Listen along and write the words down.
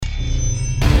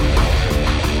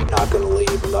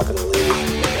not gonna leave.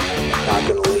 Not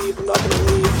gonna leave, I'm not gonna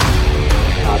leave.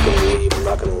 Not gonna leave, I'm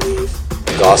not gonna leave.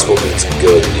 The gospel means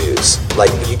good news. Like,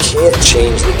 you can't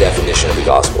change the definition of the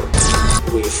gospel.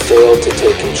 We failed to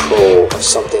take control of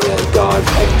something that God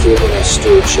had given us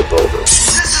stewardship over. This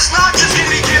is not just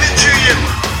gonna be given to you.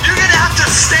 You're gonna have to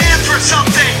stand for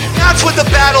something. That's what the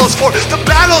battle is for. The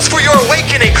battle is for your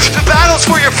awakening. The battle is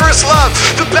for your first love.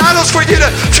 The battle is for you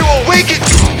to awaken.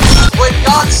 When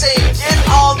God's saying, get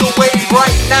on the way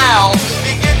right now,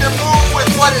 begin to move with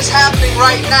what is happening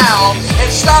right now,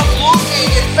 and stop looking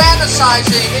and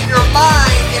fantasizing in your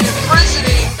mind and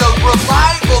imprisoning the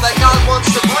revival that God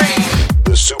wants to bring.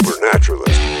 The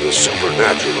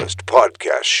Supernaturalist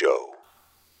Podcast Show.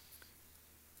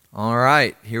 All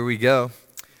right, here we go.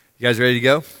 You guys ready to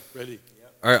go? Ready.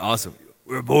 All right, awesome.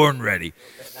 We're born ready.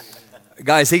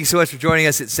 Guys, thank you so much for joining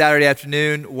us. It's Saturday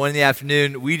afternoon, 1 in the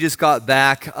afternoon. We just got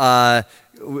back.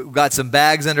 We got some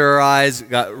bags under our eyes,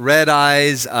 got red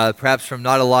eyes, perhaps from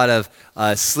not a lot of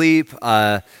sleep,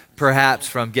 perhaps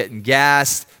from getting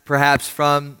gassed, perhaps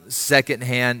from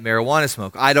secondhand marijuana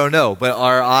smoke. I don't know, but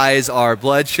our eyes are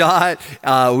bloodshot.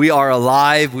 We are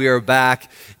alive. We are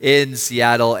back in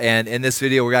Seattle. And in this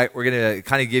video, we're going to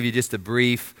kind of give you just a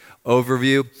brief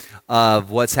overview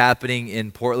of what's happening in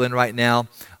Portland right now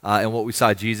and what we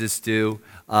saw Jesus do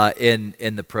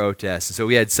in the protest. And so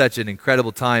we had such an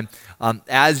incredible time.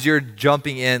 As you're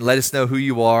jumping in, let us know who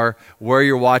you are, where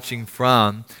you're watching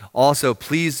from. Also,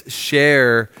 please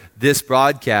share this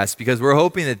broadcast because we're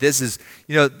hoping that this is,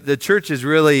 the church is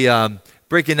really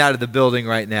breaking out of the building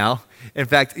right now. In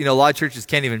fact, a lot of churches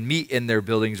can't even meet in their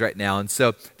buildings right now. And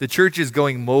so the church is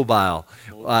going mobile.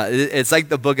 It's like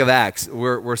the book of Acts.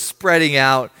 We're spreading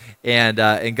out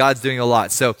and God's doing a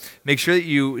lot. So make sure that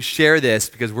you share this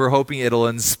because we're hoping it'll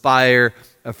inspire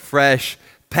a fresh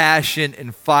passion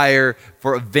and fire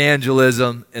for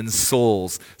evangelism and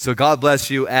souls. So God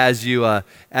bless you as you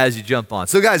jump on.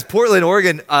 So guys, Portland,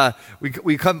 Oregon, we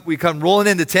come rolling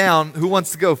into town. Who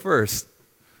wants to go first?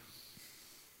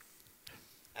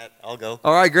 I'll go.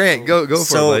 All right, Grant, go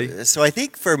for it, buddy. So I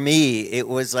think for me, it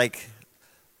was like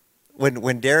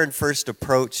when Darren first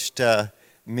approached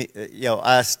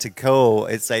us to go.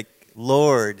 It's like,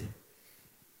 Lord,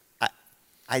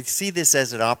 I see this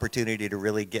as an opportunity to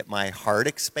really get my heart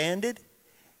expanded,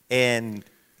 and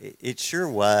it sure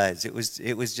was. It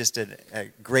was just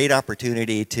a great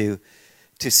opportunity to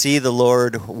see the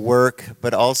Lord work,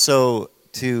 but also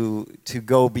to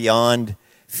go beyond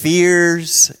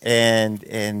fears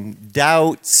and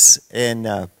doubts and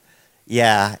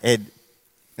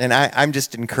I'm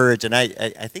just encouraged, and I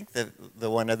think the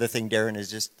one other thing, Darren, is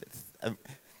just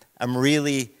I'm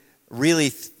really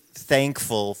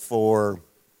thankful for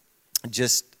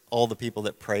just all the people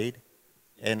that prayed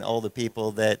and all the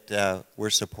people that were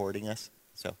supporting us.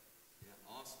 So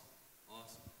Awesome.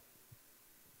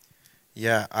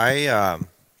 Yeah, I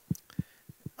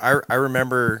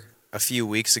remember a few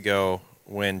weeks ago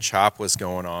when CHOP was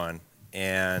going on,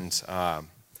 and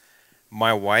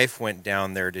my wife went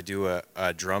down there to do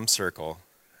a drum circle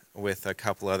with a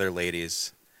couple other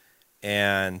ladies,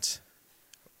 and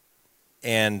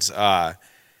I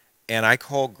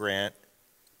called Grant,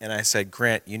 and I said,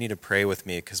 Grant, you need to pray with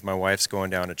me because my wife's going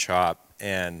down to CHOP,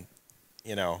 and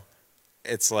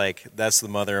it's like that's the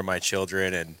mother of my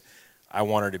children, and I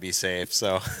want her to be safe.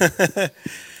 So,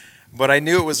 but I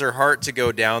knew it was her heart to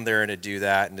go down there and to do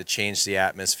that and to change the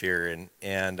atmosphere,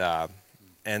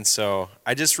 and so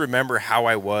I just remember how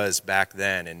I was back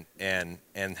then, and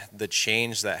the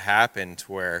change that happened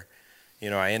where,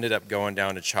 I ended up going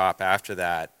down to CHOP after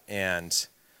that, and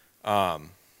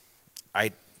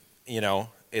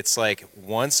it's like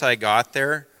once I got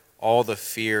there, all the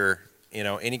fear,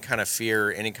 any kind of fear,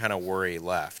 any kind of worry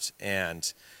left,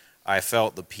 and I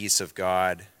felt the peace of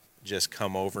God just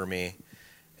come over me,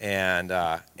 and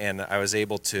I was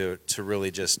able to really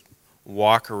just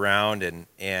walk around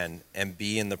and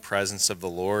be in the presence of the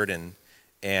Lord and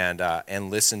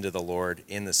listen to the Lord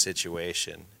in the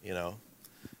situation,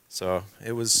 So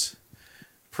it was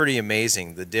pretty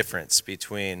amazing, the difference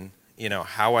between,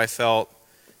 how I felt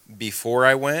before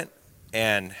I went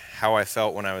and how I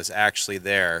felt when I was actually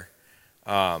there.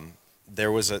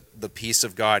 There was the peace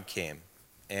of God came,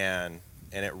 and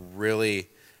it really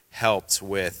helped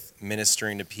with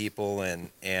ministering to people and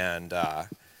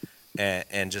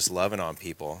just loving on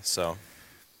people. So,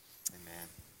 amen.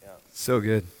 Yeah. So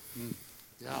good.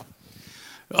 Yeah.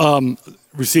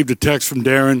 Received a text from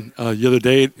Darren the other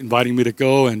day inviting me to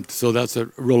go, and so that's a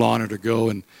real honor to go.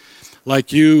 And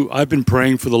like you, I've been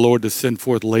praying for the Lord to send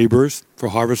forth laborers for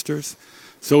harvesters.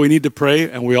 So we need to pray,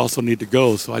 and we also need to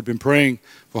go. So I'd been praying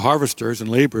for harvesters and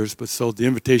laborers, but so the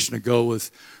invitation to go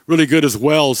was really good as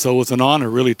well. So it was an honor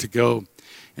really to go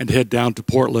and head down to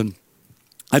Portland.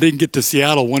 I didn't get to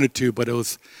Seattle, wanted to, but it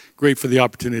was great for the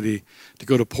opportunity to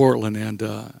go to Portland and,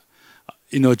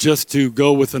 just to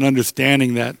go with an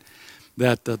understanding that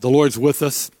the Lord's with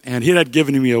us. And he had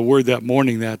given me a word that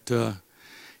morning that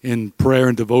in prayer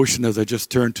and devotion as I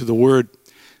just turned to the word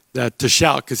that to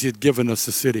shout because he had given us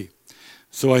the city.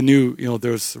 So I knew,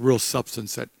 there was real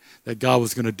substance that God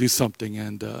was going to do something.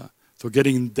 And so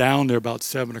getting down there about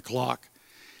 7 o'clock,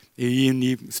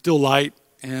 still light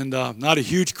and not a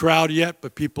huge crowd yet,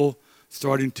 but people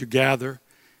starting to gather.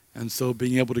 And so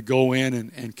being able to go in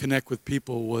and connect with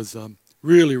people was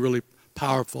really, really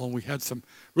powerful. And we had some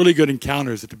really good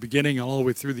encounters at the beginning and all the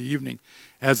way through the evening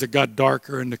as it got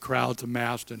darker and the crowds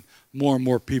amassed and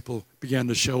more people began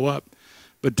to show up.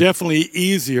 But definitely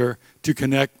easier to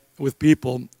connect with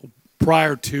people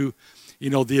prior to,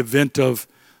 the event of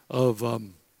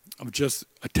just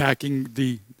attacking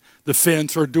the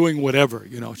fence or doing whatever,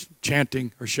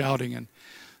 chanting or shouting. And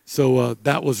so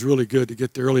that was really good to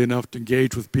get there early enough to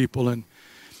engage with people. And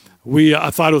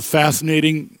I thought it was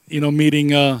fascinating,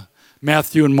 meeting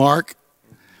Matthew and Mark.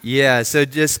 Yeah, so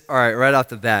all right, right off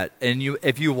the bat, and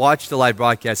if you watched the live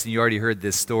broadcast and you already heard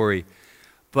this story,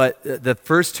 but the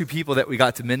first two people that we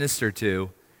got to minister to,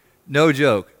 no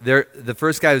joke, the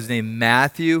first guy was named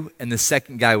Matthew, and the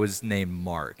second guy was named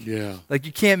Mark. Yeah. Like,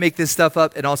 you can't make this stuff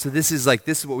up, and also this is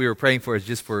what we were praying for, is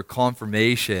just for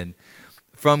confirmation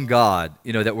from God,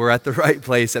 that we're at the right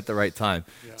place at the right time.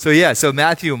 Yeah. So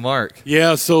Matthew and Mark.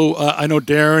 Yeah, so I know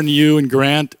Darren, you and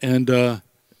Grant, and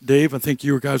Dave, I think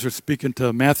you guys are speaking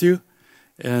to Matthew,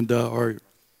 and or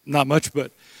not much,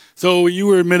 but so you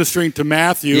were ministering to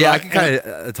Matthew. Yeah, I can kind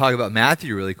of talk about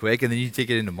Matthew really quick, and then you take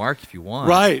it into Mark if you want.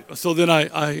 Right. So then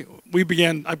I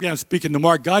began speaking to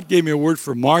Mark. God gave me a word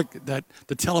for Mark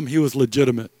to tell him he was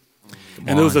legitimate,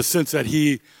 and there was a sense that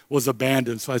he was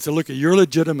abandoned. So I said, "Look, you're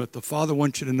legitimate. The Father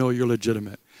wants you to know you're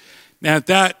legitimate." And at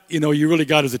that, you really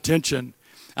got his attention.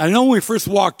 I know when we first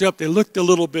walked up, they looked a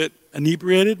little bit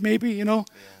inebriated, maybe,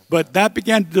 but that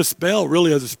began to dispel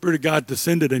really as the Spirit of God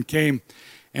descended and came.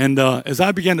 And as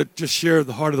I began to just share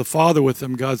the heart of the Father with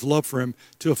him, God's love for him,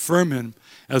 to affirm him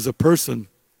as a person,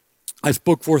 I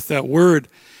spoke forth that word,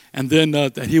 and then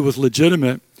that he was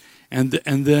legitimate. And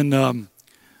then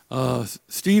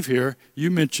Steve here, you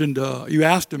mentioned, he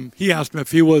asked him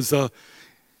if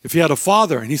he had a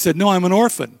father, and he said, "No, I'm an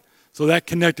orphan." So that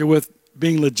connected with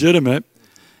being legitimate.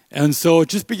 And so it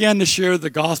just began to share the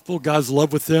gospel, God's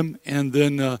love with him, and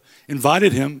then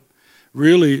invited him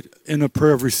really in a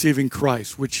prayer of receiving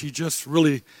Christ, which he just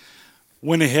really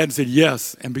went ahead and said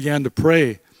yes and began to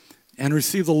pray and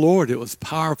receive the Lord. It was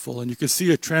powerful, and you could see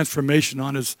a transformation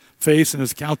on his face and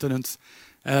his countenance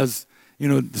as,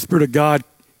 the Spirit of God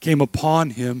came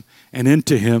upon him and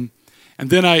into him. And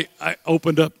then I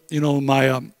opened up,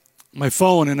 my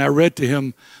phone, and I read to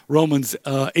him Romans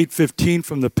 8:15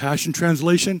 from the Passion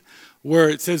Translation, where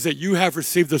it says that you have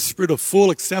received the spirit of full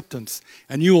acceptance,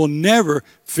 and you will never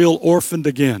feel orphaned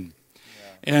again.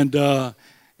 Yeah.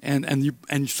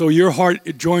 And so your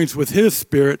heart joins with his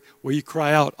spirit, where you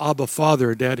cry out, "Abba,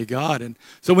 Father," Daddy God. And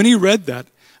so when he read that,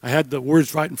 I had the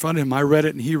words right in front of him. I read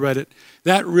it, and he read it.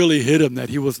 That really hit him, that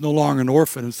he was no longer an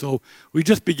orphan. And so we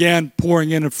just began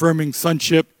pouring in, affirming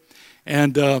sonship,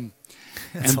 and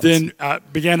then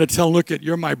began to tell him, "Look,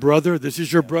 you're my brother. This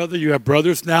is your brother. You have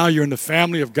brothers now. You're in the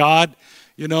family of God,"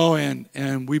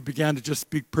 and we began to just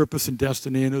speak purpose and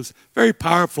destiny. And it was very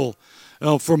powerful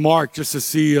for Mark just to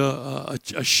see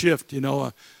a shift,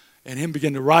 and him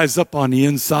begin to rise up on the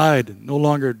inside, no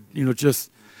longer, just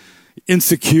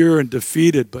insecure and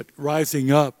defeated, but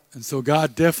rising up. And so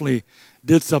God definitely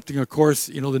did something. Of course,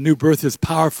 the new birth is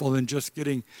powerful in just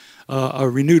getting a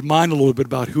renewed mind a little bit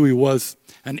about who he was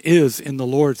and is in the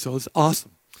Lord. So it's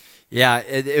awesome. Yeah,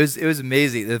 it was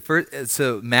amazing.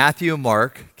 So Matthew and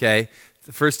Mark, okay,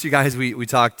 the first two guys we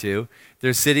talked to,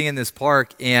 they're sitting in this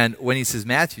park, and when he says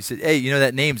Matthew, he said, "Hey,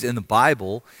 that name's in the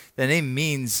Bible. That name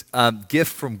means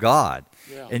gift from God,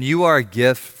 and you are a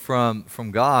gift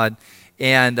from God."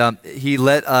 And he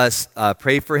let us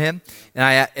pray for him,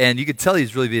 and you could tell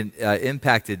he's really been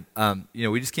impacted.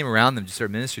 We just came around them, just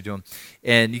started ministering to him,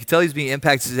 and you could tell he's being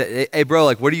impacted. He said, "Hey,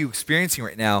 bro, what are you experiencing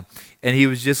right now?" And he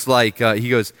was just like, he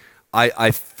goes, I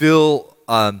feel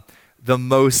the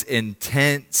most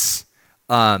intense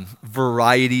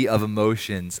variety of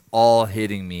emotions all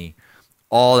hitting me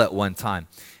all at one time.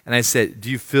 And I said, do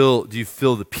you feel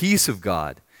the peace of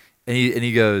God? And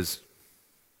he goes,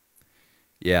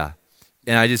 "Yeah."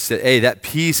 And I just said, "Hey, that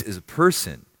peace is a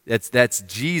person. That's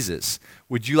Jesus.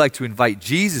 Would you like to invite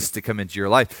Jesus to come into your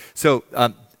life? So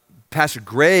Pastor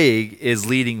Greg is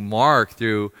leading Mark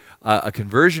through a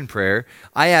conversion prayer.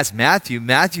 I asked Matthew.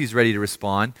 Matthew's ready to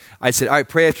respond. I said, all right,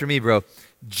 pray after me, bro.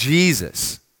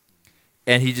 Jesus.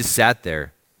 And he just sat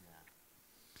there.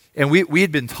 And we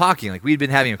had been talking, like we had been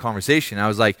having a conversation. I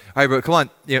was like, all right, bro, come on,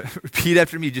 repeat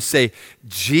after me. Just say,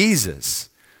 Jesus.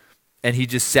 And he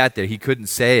just sat there. He couldn't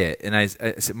say it. And I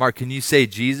said, Mark, can you say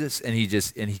Jesus? And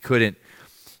he couldn't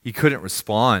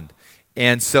respond.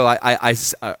 And so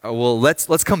well,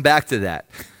 let's come back to that.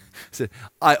 So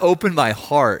I opened my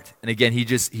heart, and again, he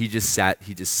just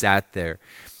sat there.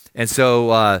 And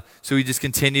so we just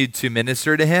continued to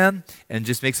minister to him and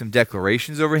just make some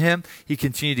declarations over him. He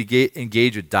continued to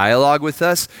engage with dialogue with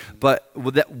us. But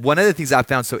one of the things I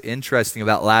found so interesting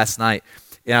about last night,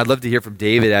 and I'd love to hear from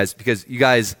David, because you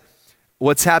guys,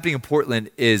 what's happening in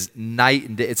Portland is night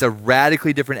and day. It's a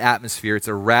radically different atmosphere. It's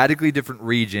a radically different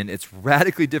region. It's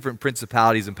radically different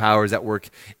principalities and powers that work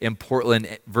in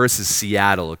Portland versus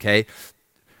Seattle, okay?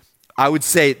 I would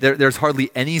say there's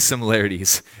hardly any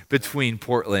similarities between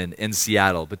Portland and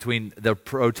Seattle, between the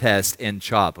protest and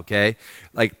CHOP, okay?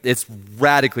 Like, it's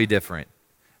radically different.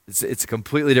 It's a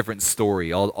completely different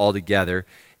story altogether.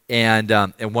 And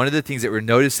one of the things that we're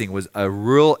noticing was a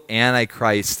real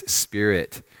Antichrist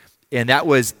spirit. And that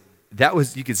was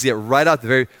you could see it right out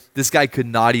this guy could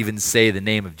not even say the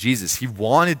name of Jesus. He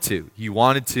wanted to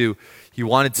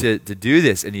do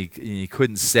this, and he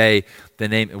couldn't say the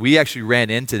name. And we actually ran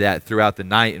into that throughout the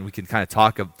night, and we can kind of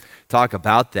talk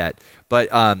about that. But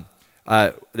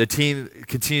the team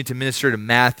continued to minister to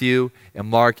Matthew and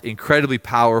Mark, incredibly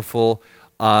powerful.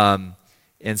 And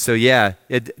so,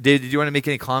 David, did you want to make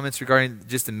any comments regarding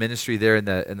just the ministry there in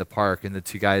the park and the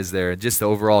two guys there, and just the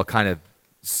overall kind of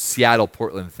Seattle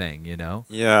Portland thing,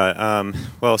 Yeah.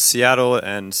 Well, Seattle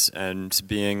and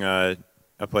being a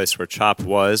place where CHOP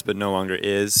was but no longer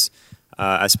is.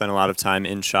 I spent a lot of time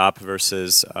in CHOP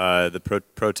versus the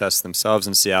protests themselves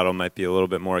in Seattle might be a little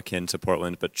bit more akin to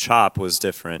Portland, but CHOP was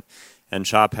different. And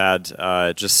CHOP had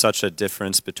just such a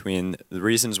difference between the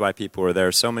reasons why people were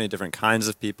there. So many different kinds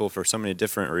of people for so many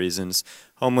different reasons.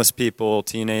 Homeless people,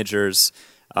 teenagers,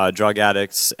 drug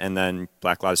addicts, and then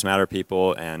Black Lives Matter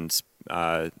people, and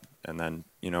then,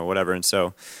 whatever. And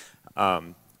so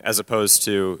as opposed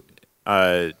to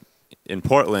in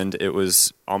Portland, it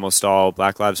was almost all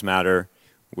Black Lives Matter.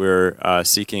 We're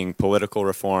seeking political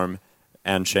reform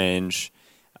and change.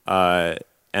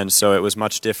 And so it was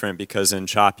much different because in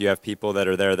CHOP you have people that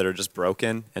are there that are just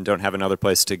broken and don't have another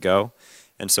place to go.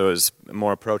 And so it was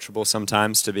more approachable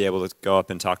sometimes to be able to go up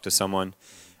and talk to someone.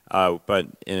 But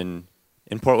in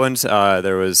Portland,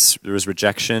 there was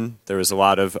rejection. There was a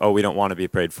lot of, we don't want to be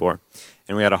prayed for.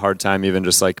 And we had a hard time even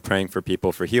just like praying for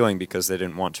people for healing because they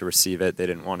didn't want to receive it. They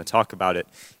didn't want to talk about it.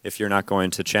 If you're not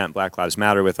going to chant Black Lives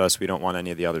Matter with us, we don't want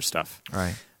any of the other stuff.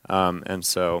 Right. And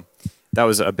so that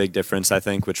was a big difference, I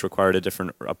think, which required a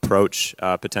different approach.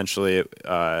 Potentially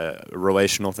a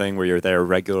relational thing where you're there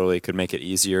regularly could make it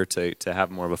easier to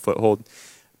have more of a foothold.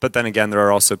 But then again, there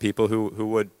are also people who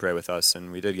would pray with us,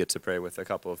 and we did get to pray with a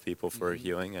couple of people for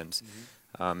healing, and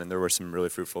there were some really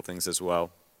fruitful things as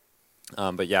well.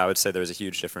 But yeah, I would say there was a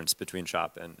huge difference between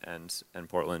CHOP and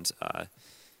Portland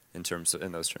in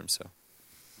those terms. So,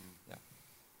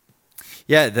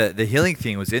 yeah, the healing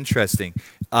thing was interesting.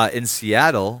 In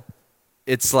Seattle,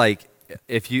 it's like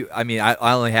I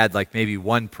only had like maybe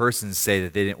one person say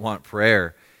that they didn't want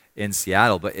prayer in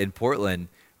Seattle, but in Portland,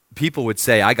 people would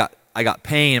say, I got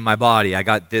pain in my body. I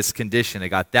got this condition. I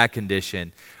got that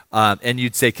condition. And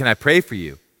you'd say, can I pray for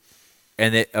you?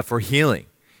 And for healing.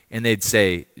 And they'd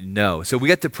say, no. So we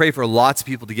got to pray for lots of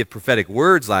people to give prophetic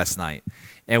words last night.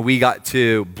 And we got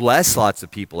to bless lots of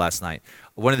people last night.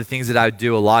 One of the things that I would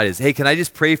do a lot is, hey, can I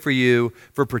just pray for you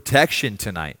for protection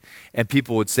tonight? And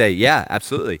people would say, yeah,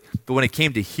 absolutely. But when it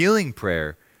came to healing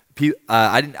prayer,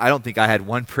 I don't think I had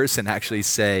one person actually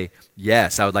say,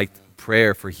 yes, I would like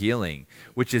prayer for healing,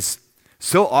 which is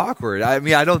so awkward. I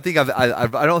mean, I don't think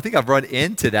I've run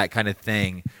into that kind of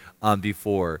thing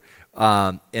before.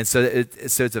 And so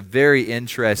it's a very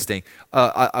interesting.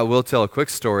 I will tell a quick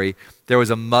story. There was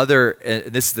a mother, and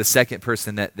this is the second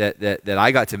person that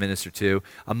I got to minister to,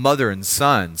 a mother and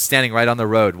son standing right on the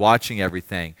road watching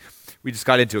everything. We just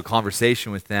got into a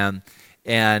conversation with them,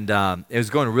 and it was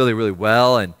going really, really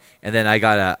well. And then I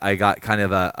got kind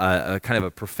of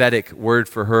a prophetic word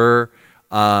for her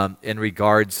in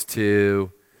regards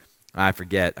to, I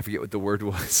forget what the word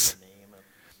was.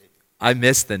 I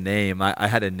missed the name. I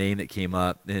had a name that came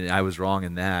up, and I was wrong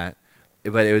in that.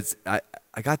 But it was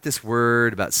I got this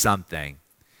word about something,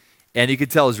 and you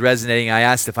could tell it was resonating. I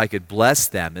asked if I could bless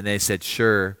them, and they said,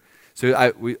 sure.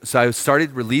 So I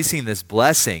started releasing this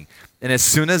blessing. And as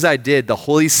soon as I did, the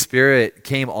Holy Spirit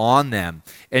came on them,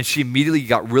 and she immediately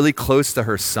got really close to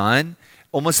her son,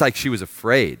 almost like she was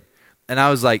afraid. And I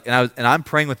was like, and I'm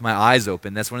praying with my eyes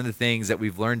open. That's one of the things that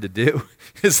we've learned to do,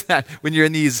 is that when you're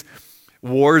in these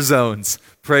war zones,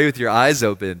 pray with your eyes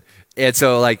open. And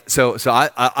so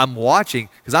I'm watching,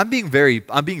 because I'm being very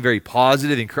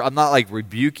positive, and I'm not like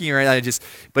rebuking or anything.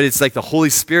 But it's like the Holy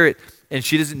Spirit, and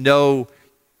she doesn't know.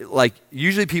 Like,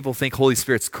 usually people think Holy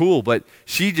Spirit's cool, but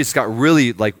she just got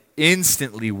really like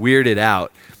instantly weirded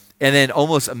out. And then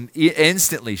almost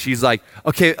instantly she's like,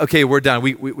 okay, we're done.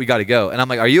 We got to go. And I'm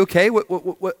like, are you okay?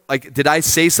 What, like, did I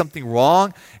say something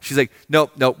wrong? She's like,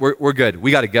 no, we're good. We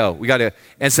got to go.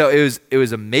 And so it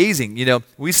was amazing. You know,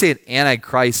 we say an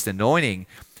Antichrist anointing.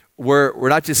 We're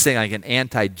not just saying like an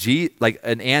Antichrist, like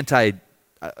an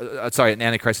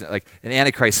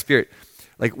Antichrist spirit.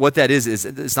 Like, what that is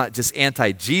it's not just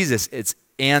anti-Jesus, it's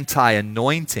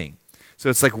anti-anointing. So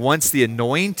it's like once the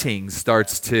anointing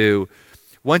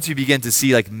once you begin to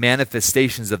see like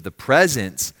manifestations of the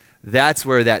presence, that's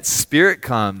where that spirit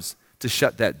comes to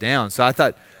shut that down. So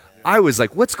I was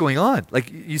like, what's going on?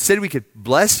 Like, you said we could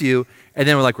bless you, and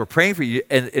then we're praying for you,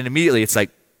 and immediately it's like,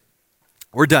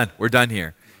 we're done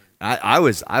here. I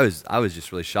was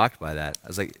just really shocked by that. I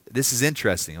was like, this is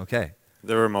interesting. Okay.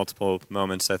 There were multiple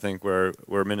moments, I think, where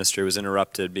ministry was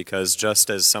interrupted because just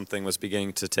as something was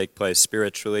beginning to take place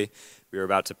spiritually, we were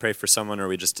about to pray for someone, or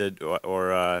we just did,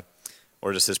 or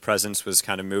just his presence was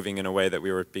kind of moving in a way that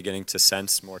we were beginning to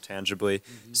sense more tangibly.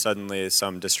 Mm-hmm. Suddenly,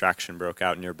 some distraction broke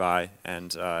out nearby,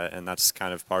 and that's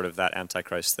kind of part of that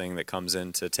Antichrist thing that comes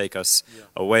in to take us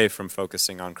away from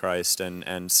focusing on Christ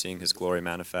and seeing His glory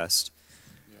manifest.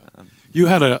 Yeah. You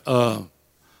had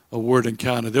a word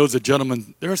encounter. There was a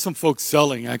gentleman. There are some folks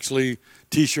selling actually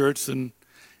T-shirts and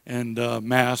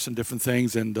masks and different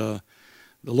things. And the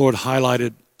Lord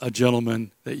highlighted a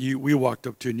gentleman that we walked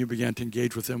up to, and you began to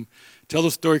engage with him. Tell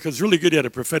the story, because it's really good. He had a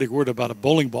prophetic word about a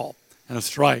bowling ball and a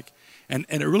strike, and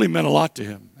it really meant a lot to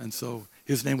him. And so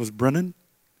his name was Brennan.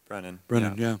 Brennan,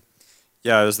 yeah.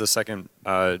 Yeah, it was the second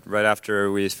right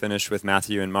after we finished with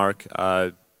Matthew and Mark.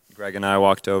 Greg and I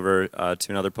walked over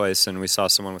to another place, and we saw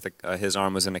someone with his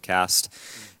arm was in a cast.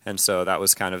 And so that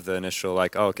was kind of the initial,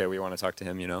 like, oh, okay, we want to talk to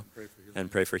him, and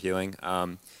pray for healing.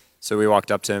 So we walked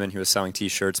up to him, and he was selling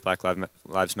T-shirts, Black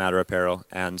Lives Matter apparel,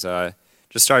 and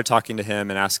just started talking to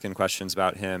him and asking questions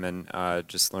about him and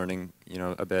just learning,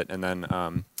 a bit. And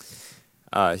then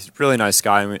he's a really nice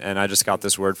guy, and I just got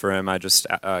this word for him. I just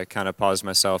kind of paused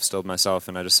myself, stilled myself,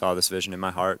 and I just saw this vision in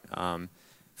my heart.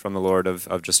 From the Lord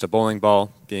of just a bowling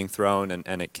ball being thrown,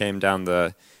 and it came down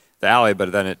the alley,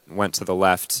 but then it went to the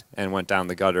left and went down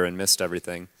the gutter and missed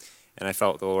everything. And I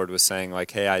felt the Lord was saying,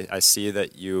 like, hey, I see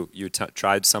that you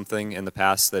tried something in the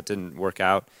past that didn't work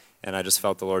out, and I just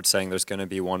felt the Lord saying there's going to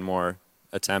be one more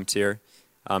attempt here,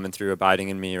 and through abiding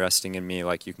in me, resting in me,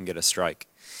 like, you can get a strike.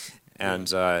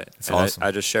 And, awesome.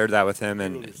 I just shared that with him,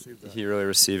 and he really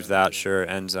received that, sure.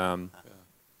 And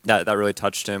that really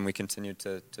touched him. We continued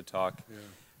to talk. Yeah.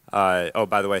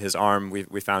 By the way, his arm,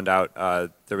 we found out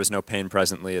there was no pain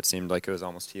presently. It seemed like it was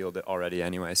almost healed already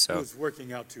anyway. So he was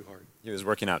working out too hard. He was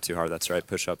working out too hard, that's right,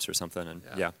 push-ups or something. And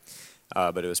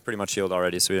but it was pretty much healed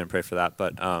already, so we didn't pray for that.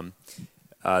 But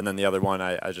and then the other one,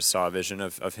 I just saw a vision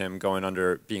of him going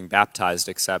under, being baptized,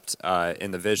 except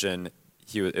in the vision,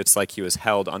 it's like he was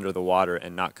held under the water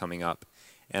and not coming up.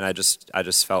 And I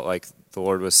just felt like the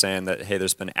Lord was saying that, hey,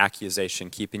 there's been accusation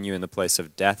keeping you in the place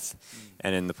of death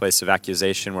and in the place of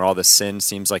accusation where all the sin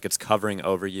seems like it's covering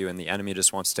over you, and the enemy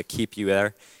just wants to keep you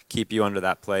there, keep you under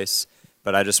that place.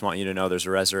 But I just want you to know there's a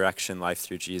resurrection life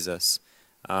through Jesus.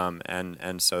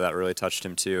 And so that really touched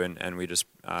him too, and we just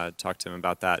talked to him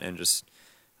about that, and just,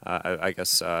 I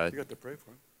guess... you got to pray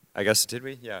for him. I guess, did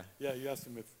we? Yeah. Yeah, you asked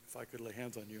him if I could lay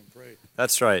hands on you and pray.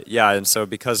 That's right. Yeah, and so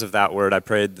because of that word, I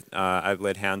prayed, I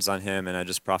laid hands on him, and I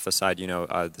just prophesied,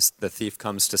 the thief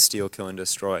comes to steal, kill, and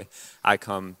destroy.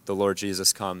 The Lord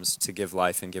Jesus comes to give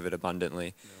life and give it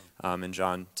abundantly, in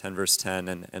John 10, verse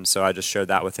 10. And so I just shared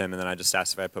that with him, and then I just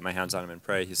asked if I put my hands on him and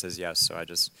pray. He says yes, so I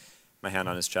just, my hand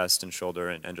on his chest and shoulder,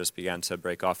 and just began to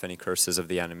break off any curses of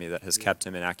the enemy that has kept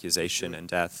him in accusation and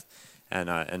death,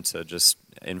 and to just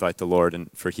invite the Lord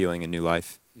for healing and new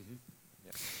life. Mm-hmm.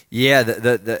 Yeah,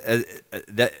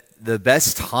 the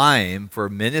best time for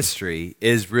ministry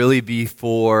is really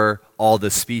before all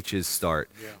the speeches start.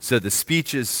 Yeah. So the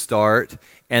speeches start,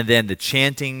 and then the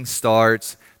chanting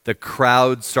starts, the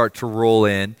crowds start to roll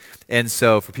in. And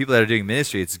so for people that are doing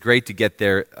ministry, it's great to get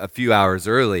there a few hours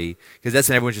early because that's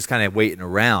when everyone's just kind of waiting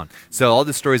around. So all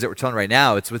the stories that we're telling right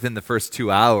now, it's within the first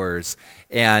 2 hours.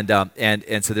 And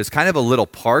so there's kind of a little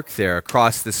park there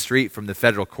across the street from the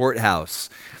federal courthouse.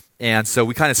 And so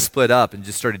we kind of split up and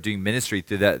just started doing ministry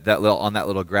through that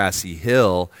little grassy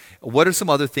hill. What are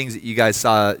some other things that you guys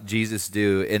saw Jesus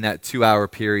do in that 2 hour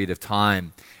period of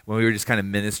time when we were just kind of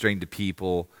ministering to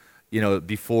people,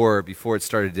 before it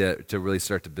started to really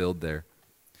start to build there?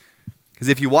 Because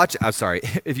if you watch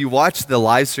the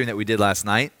live stream that we did last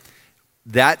night,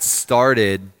 that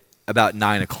started about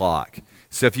 9 o'clock.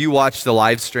 So if you watch the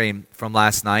live stream from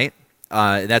last night,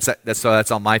 that's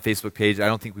on my Facebook page. I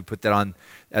don't think we put that on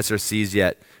SRC's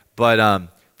yet, but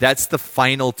that's the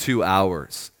final 2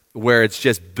 hours where it's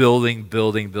just building.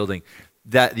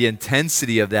 That the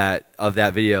intensity of that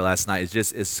video last night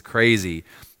is crazy.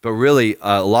 But really,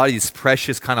 a lot of these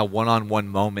precious kind of one-on-one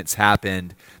moments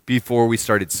happened before we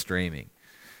started streaming.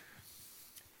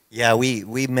 Yeah,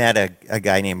 we met a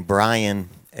guy named Brian,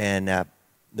 and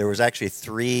there was actually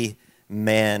 3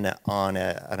 men on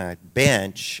a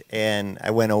bench, and I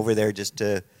went over there just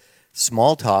to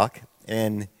small talk,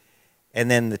 and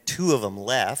then the 2 of them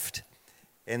left,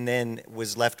 and then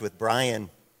was left with Brian,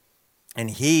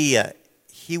 and he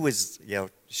was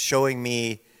showing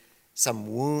me some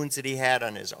wounds that he had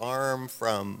on his arm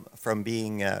from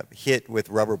being hit with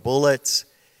rubber bullets.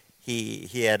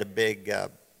 He had a big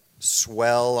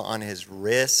swell on his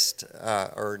wrist,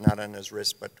 or not on his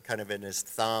wrist, but kind of in his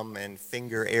thumb and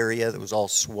finger area that was all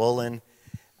swollen,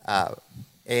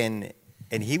 and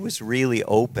he was really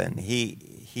open.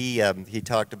 He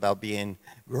talked about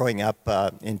growing up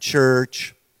in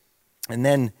church, and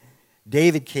then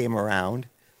David came around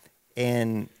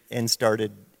and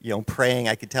started praying.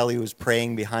 I could tell he was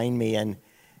praying behind me,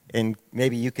 and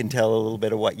maybe you can tell a little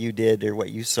bit of what you did or what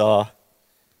you saw.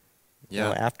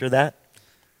 After that.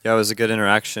 Yeah, it was a good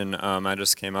interaction. I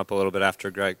just came up a little bit after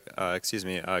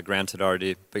Grant had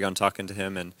already begun talking to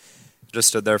him, and just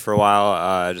stood there for a while.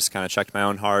 I just kind of checked my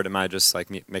own heart. Am I just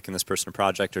making this person a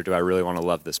project, or do I really want to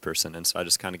love this person? And so I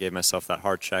just kind of gave myself that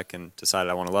heart check and decided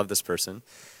I want to love this person.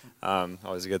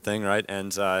 Always a good thing, right?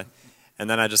 And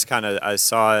then I just I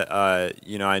saw,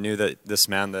 I knew that this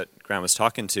man that Grant was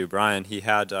talking to, Brian, he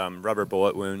had rubber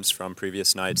bullet wounds from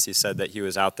previous nights. He said that he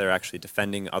was out there actually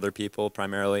defending other people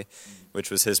primarily,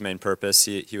 which was his main purpose.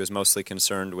 He was mostly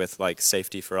concerned with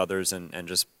safety for others and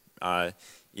just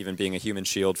even being a human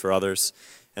shield for others.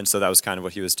 And so that was kind of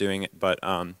what he was doing. But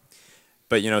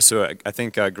so I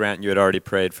think, Grant, you had already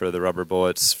prayed for the rubber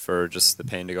bullets for just the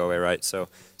pain to go away, right? So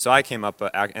I came up,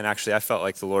 and actually I felt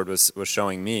like the Lord was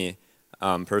showing me,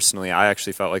 personally, I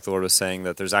actually felt like the Lord was saying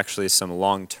that there's actually some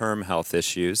long-term health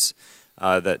issues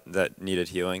that needed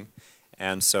healing.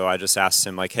 And so I just asked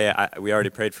him, hey, we already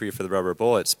prayed for you for the rubber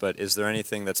bullets, but is there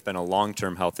anything that's been a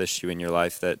long-term health issue in your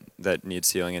life that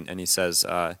needs healing? And he says,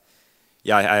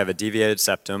 yeah, I have a deviated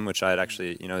septum, which I had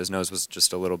actually, his nose was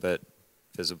just a little bit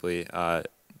visibly,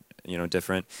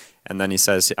 different. And then he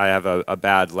says, I have a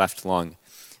bad left lung.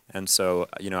 And so,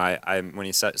 when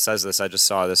he says this, I just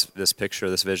saw this picture,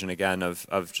 this vision again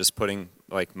of just putting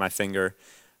my finger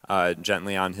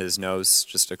gently on his nose,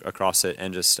 just across it,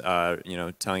 and just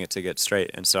telling it to get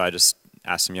straight. And so I just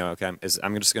asked him, okay, I'm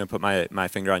just going to put my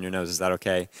finger on your nose. Is that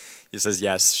okay? He says,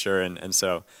 yes, sure. And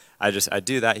so I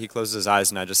do that. He closes his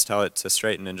eyes, and I just tell it to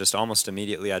straighten, and just almost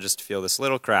immediately I just feel this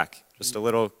little crack, just a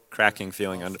little cracking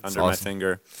feeling under my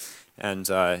finger, and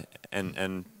that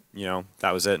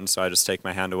was it. And so I just take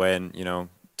my hand away and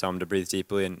tell him to breathe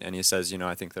deeply, and he says,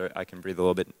 I think that I can breathe a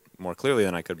little bit more clearly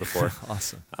than I could before.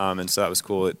 Awesome. And so that was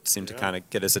cool. It seemed to kind of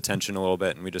get his attention a little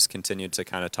bit, and we just continued to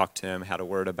kind of talk to him, had a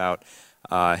word about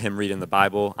him reading the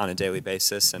Bible on a daily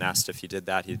basis, and asked if he did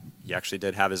that. He actually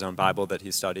did have his own Bible that he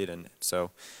studied, and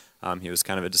so he was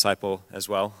kind of a disciple as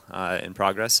well in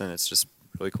progress, and it's just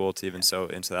really cool to even sow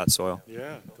into that soil.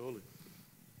 Yeah, totally.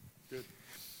 Good.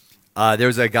 There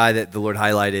was a guy that the Lord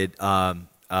highlighted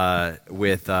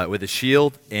with a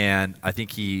shield, and I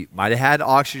think he might have had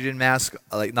oxygen mask,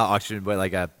 not oxygen,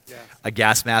 but a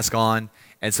gas mask on.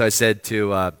 And so I said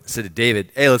to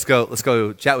David, "Hey, let's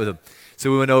go chat with him."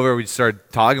 So we went over, we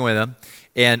started talking with him,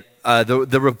 and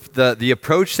the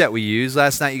approach that we used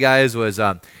last night, you guys, was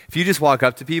if you just walk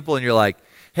up to people and you're like,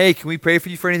 "Hey, can we pray for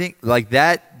you for anything?"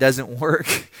 That doesn't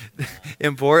work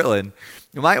in Portland.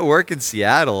 It might work in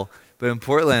Seattle. But in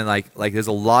Portland, there's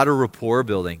a lot of rapport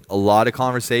building, a lot of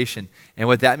conversation, and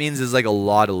what that means is a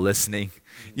lot of listening.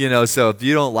 So if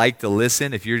you don't like to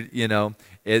listen, if you're,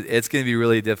 it's going to be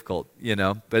really difficult.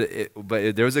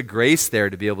 But there was a grace there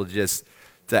to be able to just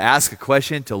ask a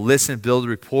question, to listen, build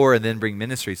rapport, and then bring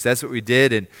ministry. So that's what we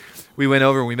did. And we went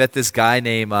over and we met this guy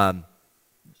named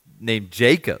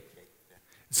Jacob.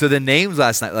 So the names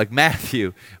last night, like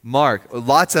Matthew, Mark,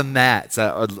 lots of Matts.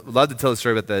 I'd love to tell the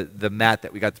story about the Matt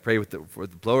that we got to pray with for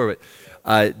the blower.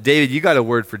 But David, you got a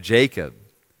word for Jacob.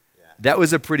 That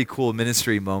was a pretty cool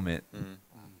ministry moment. Mm-hmm.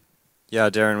 Yeah,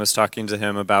 Darren was talking to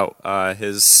him about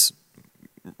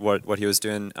what he was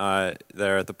doing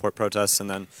there at the port protests, and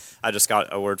then I just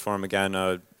got a word for him again.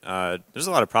 There's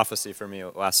a lot of prophecy for me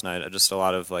last night. Just a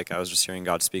lot of I was just hearing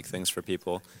God speak things for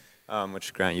people,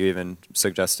 which Grant, you even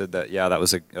suggested that. Yeah, that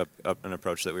was an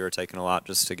approach that we were taking a lot,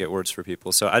 just to get words for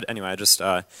people. So anyway, I just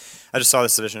saw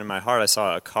this vision in my heart. I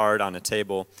saw a card on a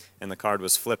table, and the card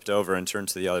was flipped over and turned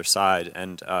to the other side,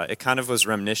 and it kind of was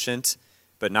reminiscent,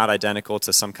 but not identical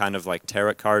to some kind of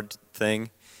tarot card thing.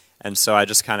 And so I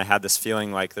just kind of had this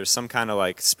feeling like there's some kind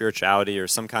of spirituality or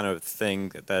some kind of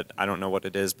thing that I don't know what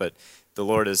it is, but the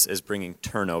Lord is bringing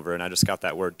turnover, and I just got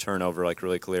that word turnover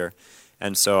really clear.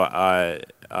 And so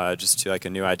just to a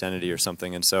new identity or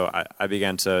something. And so I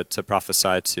began to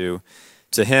prophesy to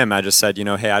him. I just said,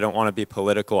 hey, I don't want to be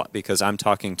political because I'm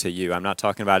talking to you. I'm not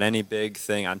talking about any big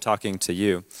thing. I'm talking to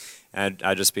you. And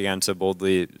I just began to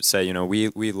boldly say,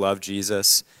 we love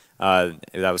Jesus. That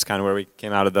was kind of where we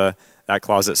came out of that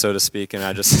closet, so to speak. And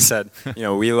I just said,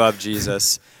 we love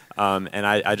Jesus. And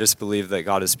I just believe that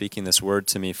God is speaking this word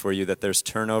to me for you, that there's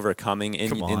turnover coming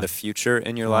in the future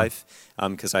in your life.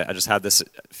 Because I just had this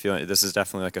feeling, this is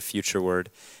definitely a future word.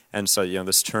 And so,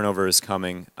 this turnover is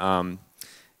coming.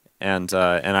 And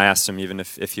I asked him even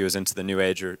if he was into the New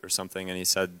Age or something, and he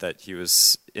said that he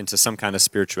was into some kind of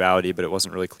spirituality, but it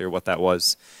wasn't really clear what that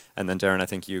was. And then, Darren, I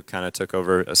think you kind of took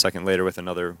over a second later with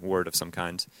another word of some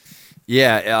kind.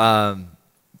 Yeah,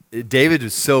 David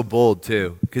was so bold,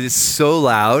 too, because it's so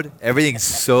loud. Everything's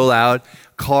so loud.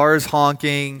 Cars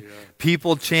honking,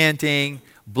 people chanting,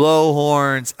 blow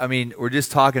horns. I mean, we're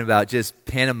just talking about just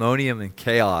pandemonium and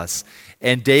chaos.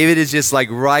 And David is just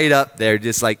right up there, and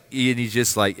he's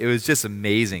just it was just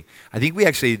amazing. I think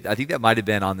that might have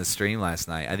been on the stream last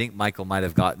night. I think Michael might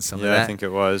have gotten some of that. Yeah, I think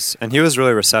it was. And he was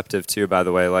really receptive too, by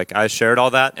the way. I shared all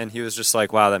that, and he was just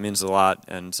wow, that means a lot,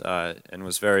 and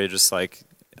was very just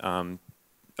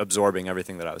absorbing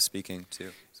everything that I was speaking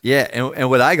to. Yeah, and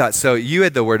what I got, so you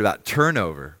had the word about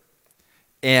turnover.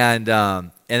 And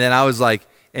then I was like,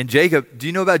 and Jacob, do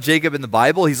you know about Jacob in the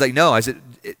Bible? He's like, no. I said,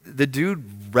 the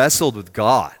dude wrestled with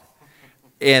God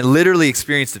and literally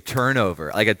experienced a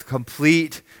turnover, a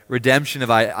complete redemption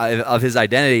of his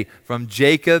identity from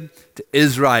Jacob to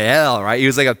Israel, right? He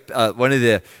was one of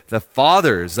the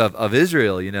fathers of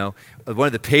Israel, one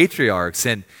of the patriarchs.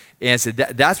 And so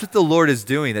that's what the Lord is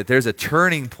doing, that there's a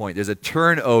turning point, there's a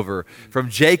turnover from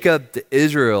Jacob to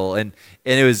Israel. And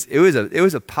it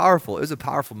was a powerful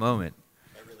moment.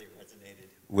 That really resonated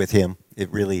with him.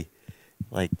 It really,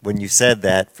 when you said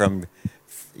that from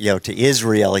to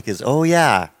Israel, oh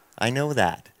yeah, I know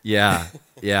that. Yeah.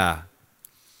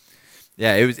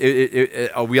 It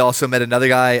was. We also met another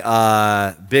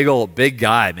guy, big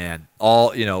guy, man.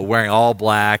 All wearing all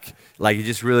black. He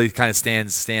just really kind of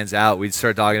stands out. We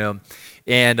started talking to him,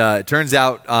 and it turns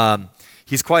out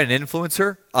he's quite an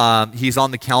influencer. He's on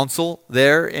the council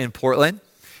there in Portland,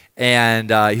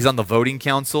 and he's on the voting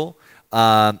council.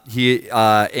 And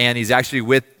he's actually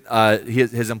with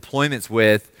his employment's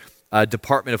with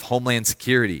Department of Homeland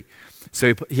Security.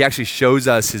 So he actually shows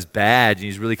us his badge, and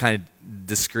he's really kind of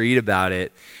discreet about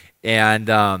it.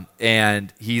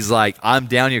 And he's like, I'm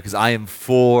down here because I am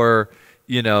for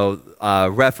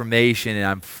reformation, and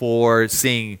I'm for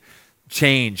seeing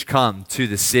change come to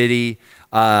the city.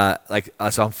 So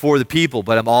I'm for the people,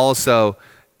 but I'm also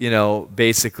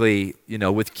basically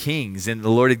with kings. And the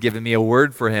Lord had given me a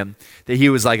word for him that he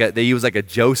was like a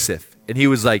Joseph, and he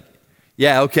was like,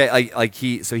 yeah, okay,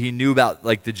 he knew about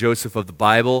the Joseph of the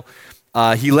Bible.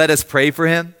 He let us pray for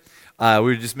him. We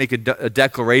were just making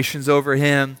declarations over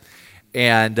him,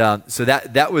 and so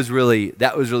that was really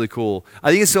cool. I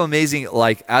think it's so amazing.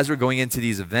 As we're going into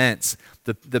these events,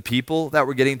 the people that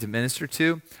we're getting to minister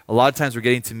to, a lot of times we're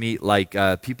getting to meet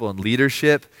people in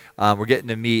leadership. We're getting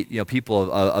to meet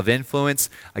people of influence.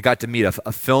 I got to meet a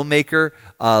filmmaker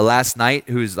last night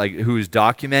who's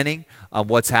documenting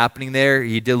what's happening there.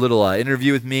 He did a little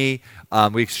interview with me.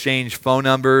 We exchanged phone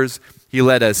numbers. He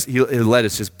let us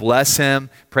just bless him,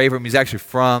 pray for him. He's actually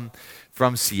from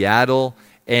Seattle.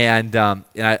 And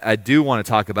I do want to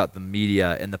talk about the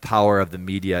media and the power of the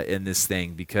media in this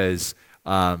thing, because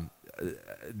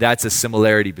that's a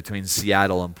similarity between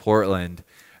Seattle and Portland,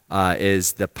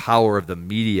 is the power of the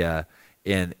media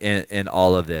in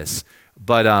all of this.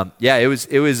 But yeah, it was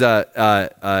that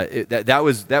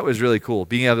was really cool.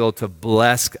 Being able to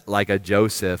bless like a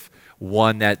Joseph,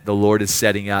 one that the Lord is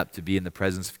setting up to be in the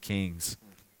presence of kings.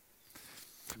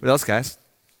 What else, guys?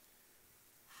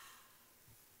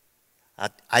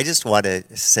 I just want to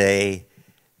say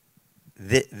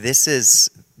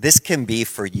this can be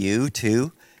for you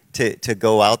too, to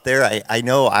go out there. I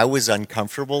know I was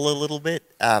uncomfortable a little bit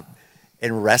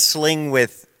in wrestling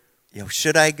with,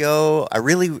 should I go? I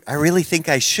really think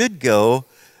I should go.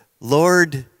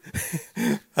 Lord,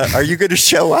 are you going to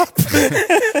show up?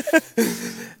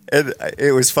 And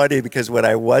it was funny because when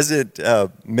I wasn't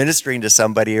ministering to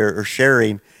somebody or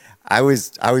sharing, I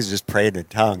was just praying in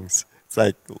tongues. It's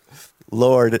like,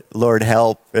 Lord,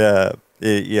 help, and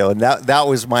that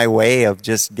was my way of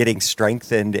just getting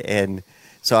strengthened. And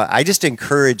so I just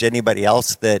encourage anybody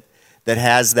else that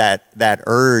has that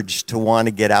urge to want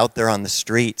to get out there on the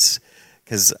streets,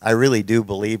 because I really do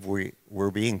believe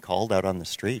we're being called out on the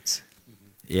streets.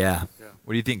 Yeah.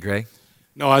 What do you think, Greg?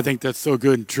 No, I think that's so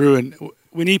good and true. And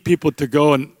we need people to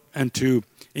go and to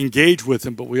engage with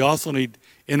them, but we also need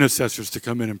intercessors to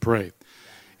come in and pray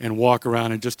and walk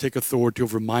around and just take authority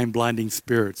over mind-blinding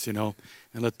spirits, and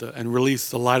release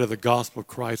the light of the gospel of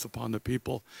Christ upon the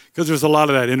people. Because there's a lot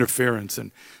of that interference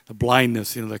and the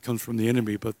blindness, that comes from the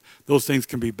enemy. But those things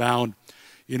can be bound,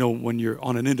 when you're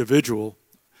on an individual,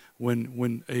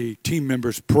 when a team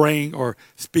member's praying or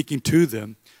speaking to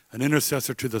them, an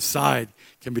intercessor to the side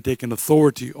can be taking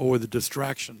authority over the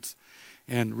distractions.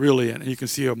 And really, and you can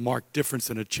see a marked difference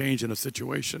and a change in a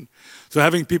situation. So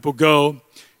having people go,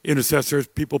 intercessors,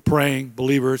 people praying,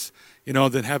 believers,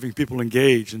 then having people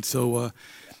engage. And so,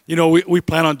 we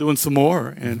plan on doing some more.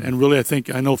 And really,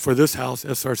 I know for this house,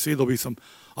 SRC, there'll be some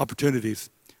opportunities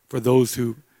for those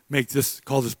who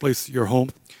call this place your home,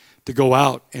 to go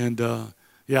out. And,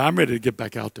 I'm ready to get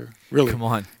back out there, really. Come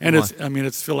on.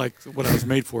 It's feel like what I was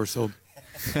made for. So,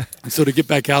 so to get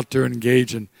back out there and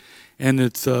engage, and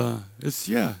it's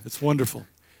wonderful.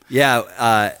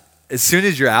 Yeah. As soon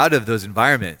as you're out of those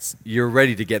environments, you're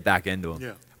ready to get back into them.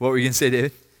 Yeah. What were you going to say,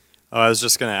 David? I was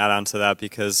just going to add on to that,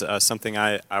 because something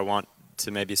I want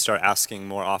to maybe start asking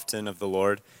more often of the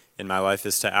Lord in my life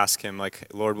is to ask him,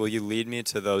 Lord, will you lead me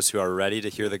to those who are ready to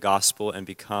hear the gospel and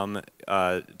become,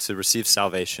 to receive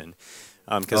salvation?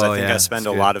 Because I think I spend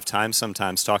a lot of time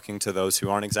sometimes talking to those who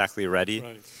aren't exactly ready.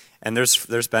 Right. And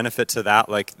there's benefit to that.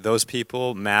 Those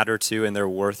people matter too, and they're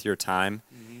worth your time.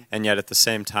 Mm-hmm. And yet at the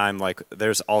same time,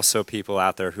 there's also people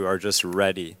out there who are just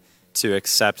ready to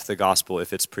accept the gospel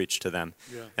if it's preached to them.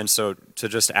 Yeah. And so to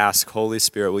just ask, Holy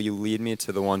Spirit, will you lead me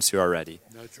to the ones who are ready?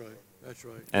 That's right.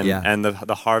 And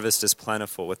the harvest is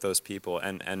plentiful with those people.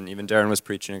 And even Darren was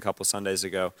preaching a couple Sundays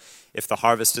ago. If the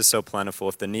harvest is so plentiful,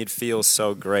 if the need feels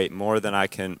so great, more than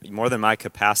my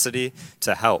capacity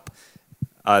to help,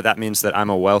 that means that I'm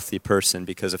a wealthy person,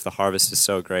 because if the harvest is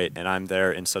so great and I'm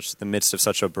there in the midst of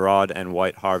such a broad and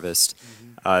white harvest,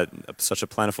 such a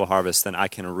plentiful harvest, then I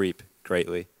can reap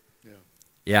greatly.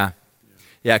 Yeah.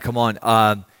 Come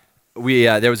on.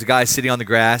 There was a guy sitting on the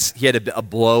grass. He had a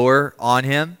blower on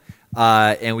him,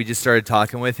 and we just started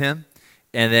talking with him,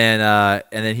 and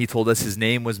then he told us his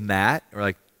name was Matt. We're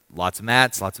like, lots of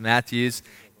Matts, lots of Matthews.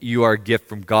 You are a gift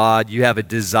from God. You have a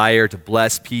desire to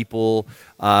bless people.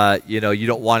 You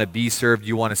don't want to be served.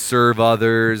 You want to serve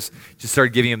others. Just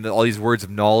started giving him all these words of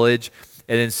knowledge,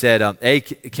 and then said, hey,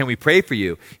 can we pray for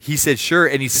you? He said, sure.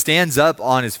 And he stands up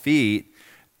on his feet,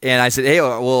 and I said, hey,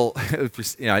 well,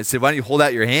 I said, why don't you hold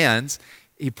out your hands?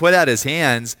 He put out his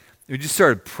hands. We just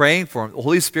started praying for him. The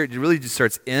Holy Spirit really just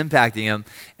starts impacting him.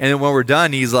 And then when we're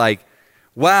done, he's like,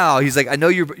 wow. He's like, I know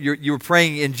you were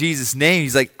praying in Jesus' name.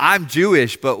 He's like, I'm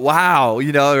Jewish, but wow.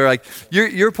 They're like,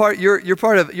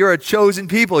 you're a chosen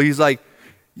people. He's like,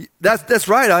 that's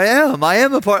right. I am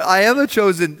a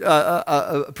chosen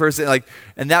person.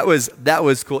 And that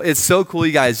was cool. It's so cool,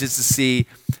 you guys, just to see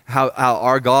how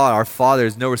our God, our Father,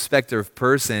 is no respecter of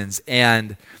persons,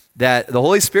 and that the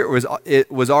Holy Spirit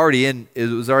was already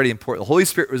important. The Holy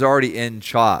Spirit was already in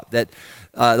CHOP. That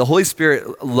the Holy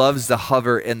Spirit loves to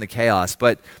hover in the chaos,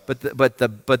 but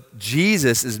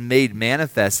Jesus is made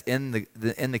manifest in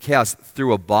the chaos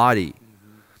through a body.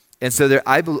 And so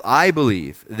I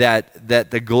believe that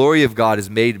the glory of God is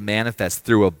made manifest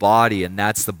through a body, and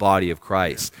that's the body of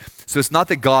Christ. So it's not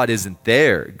that God isn't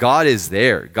there. God is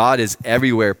there. God is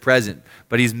everywhere present,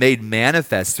 but he's made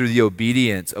manifest through the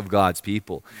obedience of God's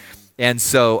people. And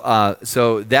so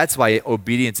that's why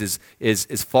obedience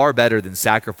is far better than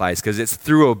sacrifice, because it's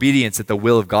through obedience that the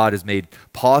will of God is made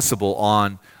possible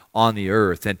on the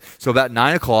earth. And so about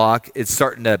 9 o'clock, it's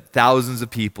starting to, thousands of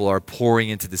people are pouring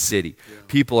into the city. Yeah.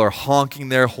 People are honking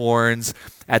their horns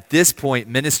at this point,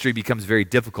 ministry becomes very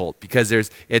difficult because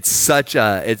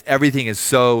everything is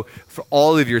so, for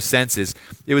all of your senses.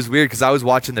 It was weird because I was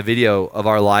watching the video of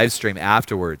our live stream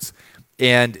afterwards,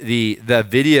 and the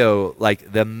video,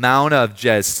 like the amount of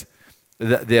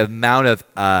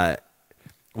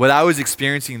what I was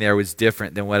experiencing there was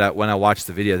different than when I watched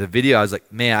the video. The video, I was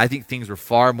like, man, I think things were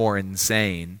far more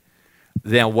insane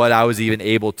than what I was even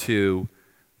able to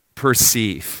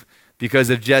perceive because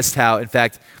of just how, in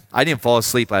fact, I didn't fall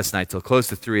asleep last night till close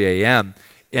to 3 a.m.,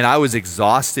 and I was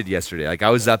exhausted yesterday. Like, I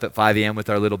was up at 5 a.m. with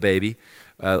our little baby,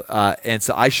 and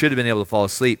so I should have been able to fall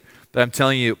asleep. But I'm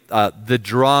telling you, the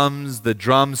drums, the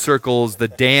drum circles, the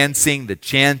dancing, the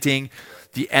chanting,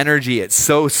 the energy, it's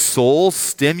so soul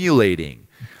stimulating.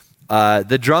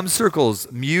 The drum circles,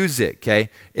 music, okay?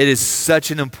 It is such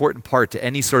an important part to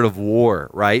any sort of war,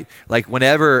 right? Like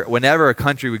whenever a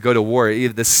country would go to war,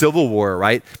 either the Civil War,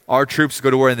 right? Our troops would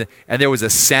go to war, and there was a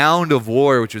sound of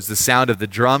war, which was the sound of the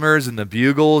drummers and the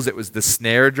bugles. It was the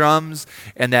snare drums,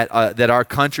 and that our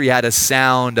country had a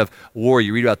sound of war.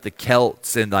 You read about the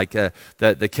Celts and like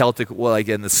the Celtic, well, like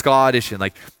and the Scottish, and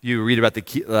like you read about the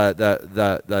Kiwis,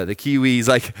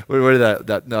 like what are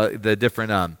the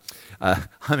different.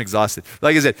 I'm exhausted.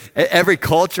 Like I said, every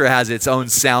culture has its own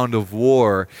sound of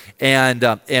war, and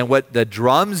what the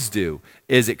drums do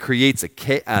is it creates a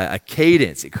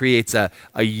cadence. It creates a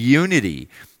unity,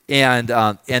 and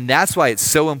that's why it's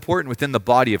so important within the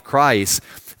body of Christ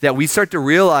that we start to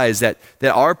realize that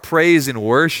our praise and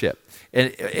worship,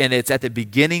 and it's at the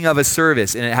beginning of a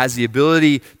service, and it has the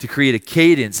ability to create a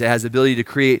cadence. It has the ability to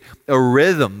create a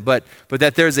rhythm, but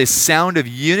that there's a sound of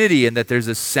unity and that there's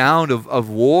a sound of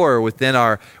war within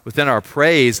our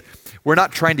praise. We're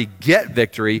not trying to get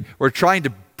victory. We're trying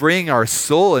to bring our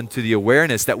soul into the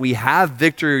awareness that we have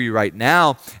victory right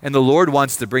now, and the Lord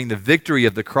wants to bring the victory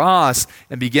of the cross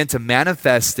and begin to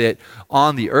manifest it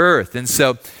on the earth. And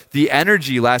so the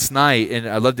energy last night, and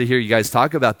I'd love to hear you guys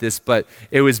talk about this, but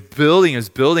it was building,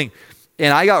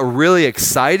 and I got really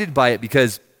excited by it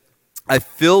because I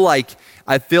feel like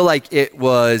it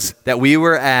was that we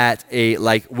were at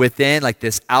within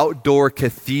this outdoor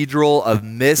cathedral of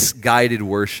misguided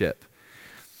worship.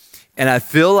 And I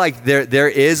feel like there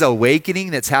is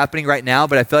awakening that's happening right now,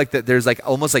 but I feel like that there's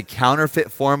almost counterfeit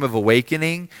form of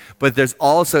awakening, but there's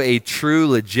also a true,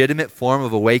 legitimate form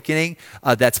of awakening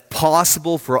that's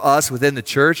possible for us within the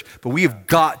church. But we've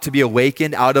got to be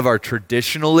awakened out of our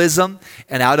traditionalism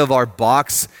and out of our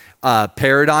box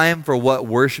paradigm for what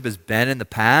worship has been in the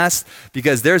past,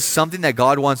 because there's something that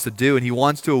God wants to do, and He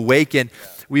wants to awaken.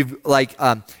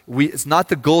 It's not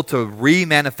the goal to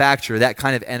remanufacture that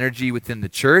kind of energy within the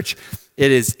church. It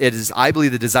is, I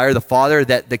believe, the desire of the Father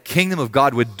that the kingdom of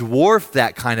God would dwarf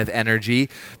that kind of energy,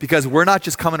 because we're not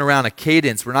just coming around a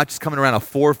cadence. We're not just coming around a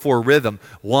 4/4 rhythm.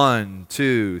 1,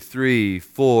 2, 3,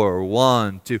 4,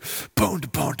 1, 2.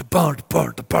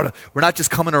 We're not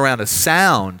just coming around a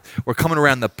sound. We're coming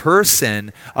around the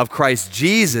person of Christ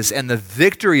Jesus and the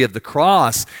victory of the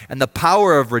cross and the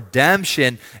power of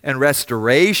redemption and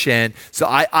restoration. So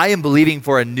I am believing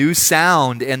for a new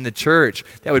sound in the church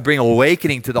that would bring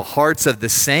awakening to the hearts of the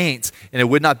saints, and it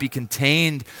would not be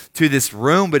contained to this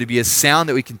room, but it'd be a sound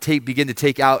that we can begin to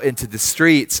take out into the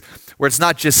streets, where it's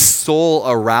not just soul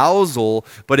arousal,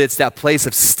 but it's that place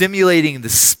of stimulating the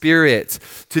spirit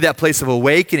to that place of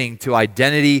awakening to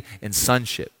identity and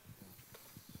sonship.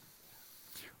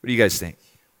 What do you guys think?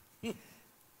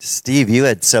 Steve, you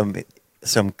had some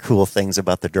cool things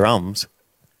about the drums.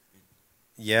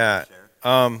 Yeah,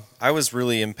 I was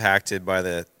really impacted by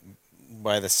the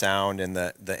sound and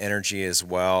the energy as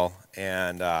well,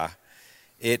 and I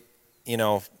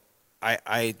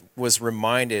was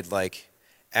reminded,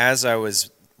 as I was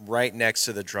right next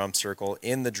to the drum circle,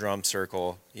 in the drum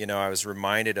circle, I was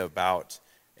reminded about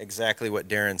exactly what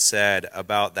Darren said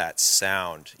about that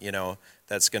sound,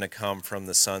 that's going to come from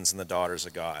the sons and the daughters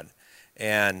of God.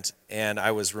 And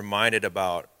I was reminded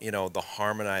about, the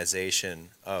harmonization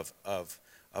of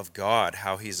God,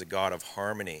 how He's a God of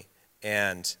harmony,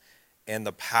 and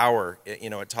the power,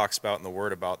 it talks about in the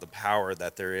Word about the power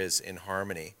that there is in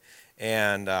harmony.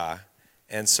 And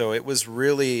so it was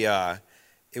really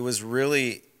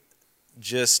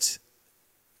just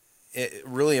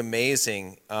really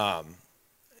amazing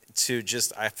to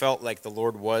just, I felt like the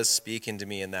Lord was speaking to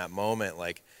me in that moment,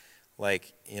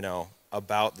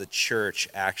 about the church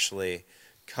actually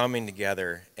coming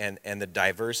together and the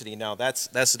diversity. Now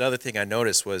that's another thing I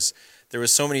noticed, was there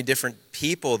was so many different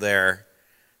people there,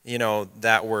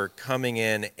 that were coming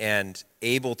in and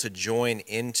able to join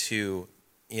into,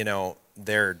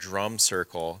 their drum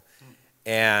circle.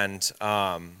 And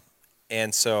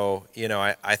And so, you know,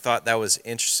 I thought that was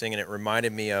interesting, and it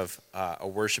reminded me of a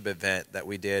worship event that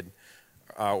we did.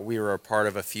 We were a part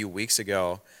of a few weeks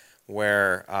ago,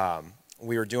 where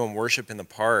we were doing worship in the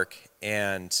park,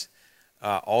 and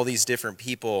all these different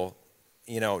people,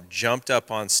 you know, jumped up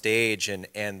on stage,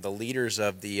 and the leaders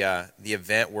of the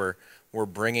event were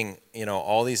bringing, you know,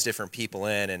 all these different people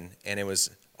in, and it was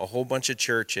a whole bunch of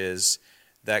churches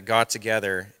that got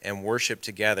together and worshiped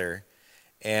together.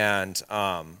 And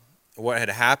what had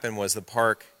happened was the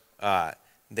park,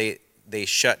 they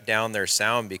shut down their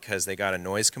sound because they got a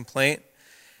noise complaint,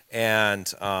 and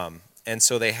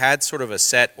so they had sort of a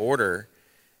set order,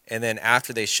 and then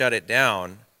after they shut it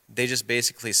down, they just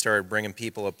basically started bringing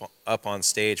people up on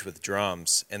stage with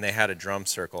drums, and they had a drum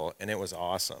circle, and it was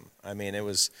awesome. I mean, it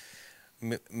was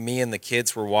me and the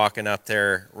kids were walking up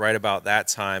there right about that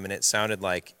time, and it sounded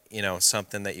like, you know,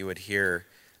 something that you would hear,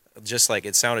 just like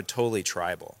it sounded totally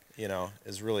tribal. You know, it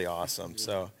was really awesome.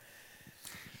 So,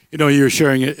 you know, you were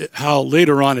sharing how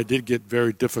later on it did get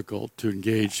very difficult to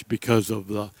engage because of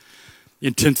the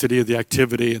intensity of the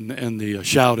activity and the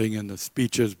shouting and the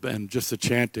speeches and just the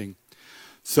chanting.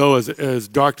 So as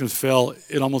darkness fell,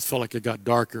 it almost felt like it got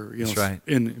darker, you know, That's right.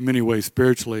 in many ways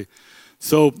spiritually.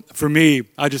 So for me,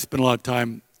 I just spent a lot of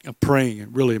time praying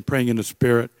and praying in the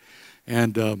Spirit,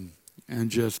 and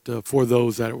just for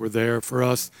those that were there, for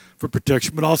us, for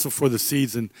protection, but also for the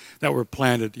seeds that were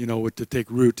planted, you know, to take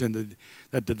root, and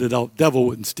that the devil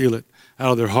wouldn't steal it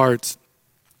out of their hearts.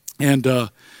 And,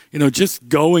 you know, just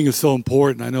going is so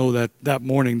important. I know that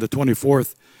morning, the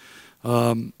 24th,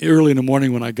 early in the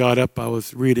morning when I got up, I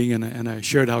was reading, and I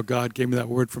shared how God gave me that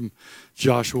word from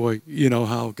Joshua, you know,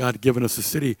 how God had given us a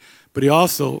city. But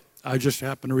I just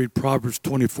happened to read Proverbs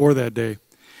 24 that day.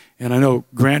 And I know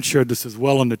Grant shared this as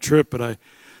well on the trip, but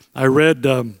I read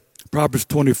Proverbs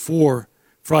 24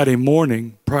 Friday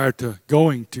morning prior to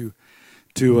going to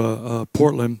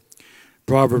Portland.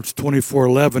 Proverbs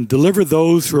 24:11, deliver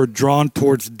those who are drawn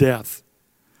towards death,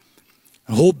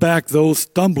 and hold back those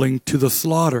stumbling to the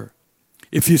slaughter.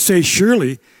 If you say,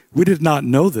 surely we did not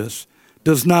know this,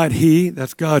 does not he,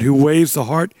 that's God, who weighs the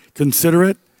heart, consider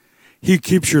it? He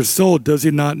keeps your soul, does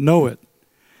he not know it?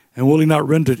 And will he not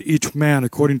render to each man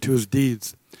according to his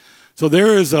deeds? So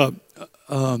there is a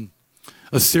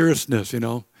seriousness, you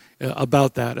know,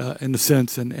 about that in a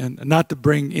sense, and not to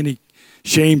bring any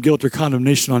shame, guilt, or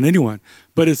condemnation on anyone,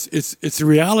 but it's a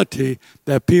reality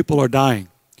that people are dying,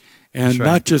 and right.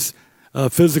 not just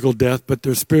physical death, but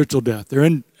their spiritual death. They're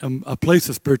in a place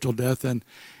of spiritual death, and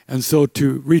so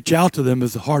to reach out to them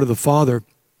is the heart of the Father.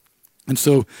 And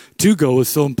so to go is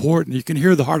so important. You can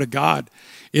hear the heart of God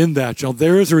in that. You know,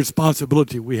 there is a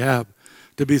responsibility we have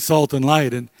to be salt and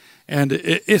light, and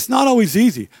it's not always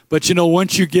easy. But you know,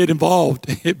 once you get involved,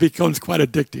 it becomes quite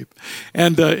addictive,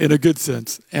 and in a good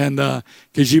sense, and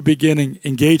because you begin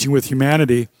engaging with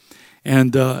humanity,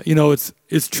 and you know,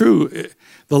 it's true.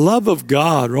 The love of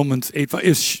God, Romans 8:5,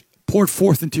 is poured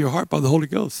forth into your heart by the Holy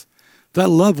Ghost. That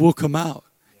love will come out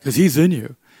because He's in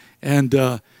you, and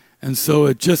so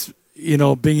it just, you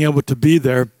know, being able to be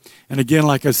there. And again,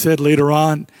 like I said, later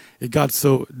on, it got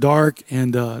so dark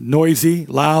and noisy,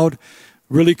 loud,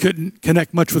 really couldn't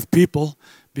connect much with people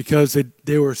because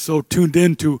they were so tuned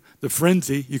into the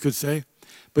frenzy, you could say.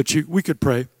 But we could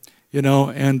pray, you know,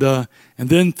 and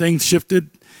then things shifted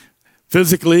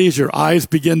physically as your eyes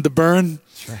begin to burn,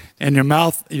 right, and your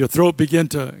mouth, your throat begin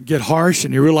to get harsh,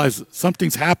 and you realize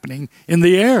something's happening in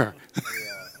the air,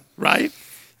 right?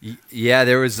 Yeah,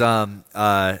 there was,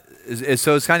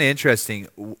 so it's kind of interesting.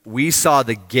 We saw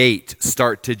the gate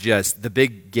start to the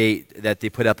big gate that they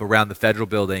put up around the federal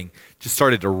building just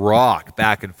started to rock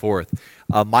back and forth.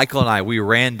 Michael and we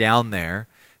ran down there,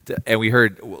 and we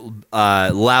heard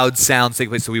loud sounds take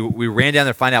place. So we ran down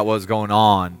there to find out what was going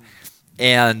on.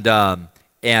 And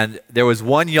there was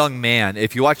one young man.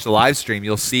 If you watch the live stream,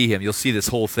 you'll see him. You'll see this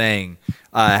whole thing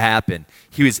happen.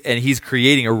 He's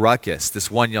creating a ruckus,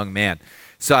 this one young man.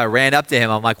 So I ran up to him.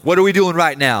 I'm like, "What are we doing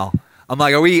right now?" I'm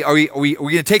like, "Are we going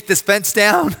to take this fence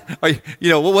down?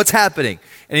 What's happening?"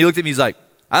 And he looked at me. He's like,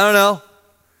 "I don't know."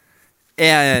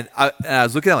 And I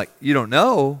was looking at him like, "You don't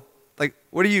know? Like,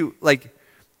 what are you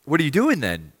doing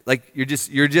then? Like, you're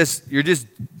just,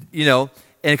 you know."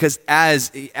 And because as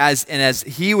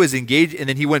he was engaged, and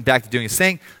then he went back to doing his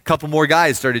thing, a couple more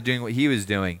guys started doing what he was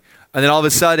doing, and then all of a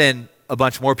sudden, a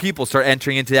bunch more people start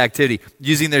entering into the activity,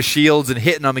 using their shields and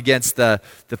hitting them against the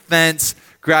fence,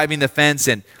 grabbing the fence.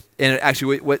 And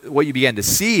actually what you began to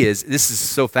see is, this is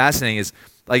so fascinating, is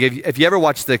like if you ever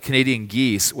watch the Canadian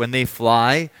geese, when they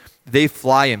fly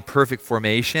in perfect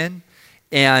formation,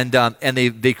 and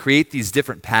they create these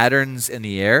different patterns in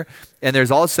the air. And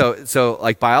there's also, so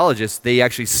like biologists, they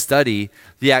actually study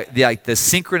the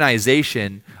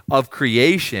synchronization of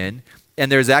creation,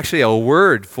 and there's actually a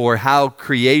word for how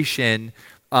creation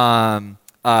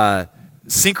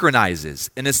synchronizes,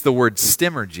 and it's the word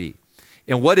stimergy.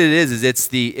 And what it is it's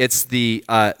the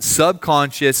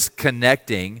subconscious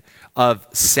connecting of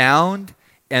sound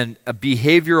and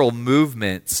behavioral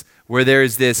movements, where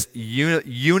there's this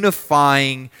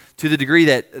unifying to the degree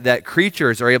that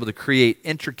creatures are able to create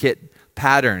intricate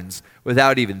patterns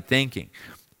without even thinking.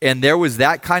 And there was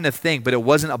that kind of thing, but it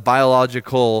wasn't a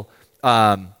biological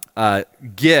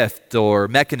gift or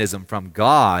mechanism from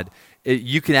God.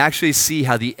 You can actually see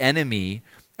how the enemy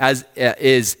is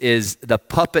the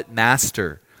puppet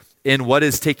master in what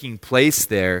is taking place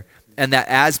there, and that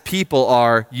as people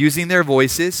are using their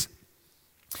voices,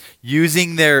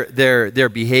 using their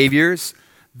behaviors,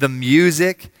 the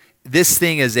music, this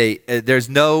thing is there's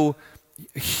no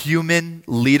human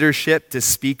leadership to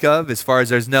speak of, as far as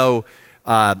there's no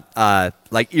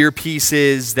like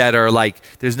earpieces that are like,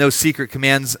 there's no secret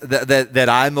commands that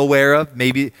I'm aware of,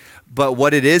 maybe. But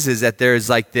what it is that there's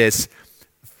like this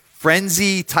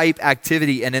frenzy type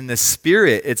activity, and in the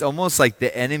spirit, it's almost like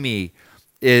the enemy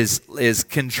is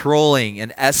controlling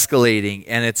and escalating,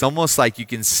 and it's almost like you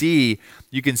can see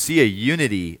a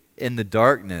unity in the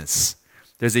darkness.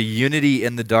 There's a unity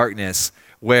in the darkness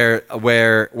where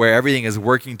everything is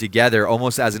working together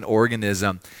almost as an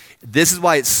organism. This is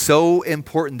why it's so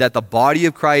important that the body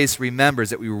of Christ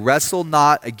remembers that we wrestle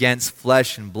not against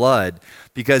flesh and blood,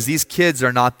 because these kids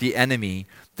are not the enemy.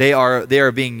 They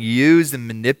are being used and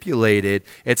manipulated.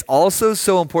 It's also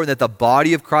so important that the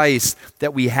body of Christ,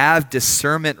 that we have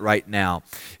discernment right now.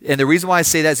 And the reason why I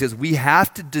say that is because we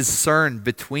have to discern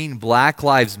between Black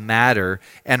Lives Matter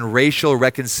and racial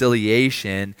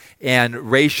reconciliation and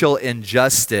racial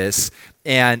injustice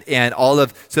and all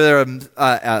of, so there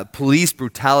are police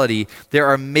brutality. There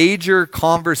are major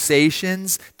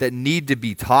conversations that need to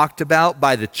be talked about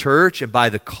by the church and by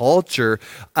the culture,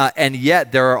 and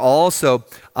yet there are also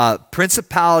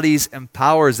principalities and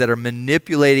powers that are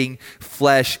manipulating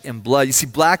flesh and blood. You see,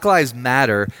 Black Lives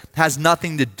Matter has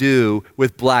nothing to do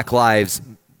with Black lives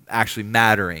actually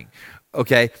mattering,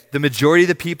 okay? The majority of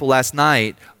the people last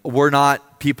night were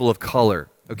not people of color.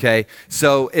 Okay,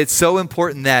 so it's so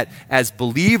important that as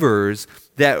believers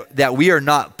that we are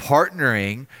not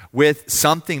partnering with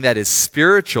something that is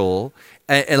spiritual,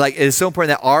 and like it's so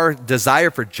important that our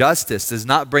desire for justice does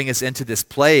not bring us into this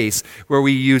place where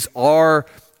we use our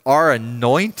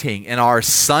anointing and our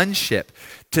sonship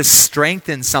to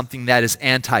strengthen something that is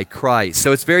anti-Christ.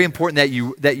 So it's very important that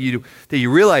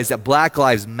you realize that Black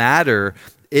Lives Matter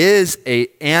is an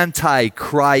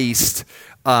anti-Christ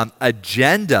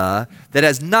agenda that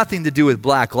has nothing to do with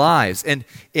Black lives. And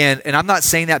I'm not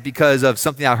saying that because of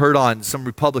something I heard on some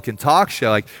Republican talk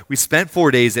show. Like, we spent 4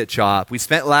 days at CHOP. We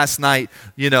spent last night,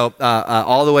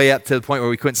 all the way up to the point where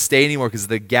we couldn't stay anymore because of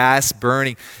the gas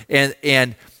burning.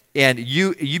 And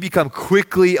you become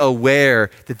quickly aware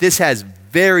that this has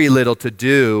very little to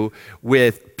do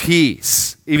with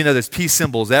peace, even though there's peace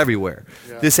symbols everywhere.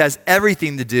 Yeah. This has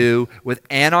everything to do with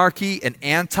anarchy, an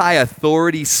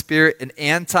anti-authority spirit, an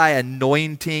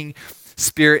anti-anointing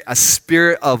spirit, a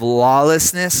spirit of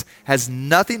lawlessness. Has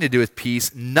nothing to do with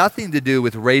peace, nothing to do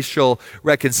with racial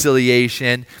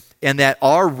reconciliation, and that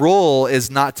our role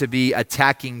is not to be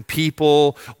attacking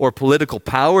people or political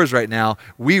powers right now.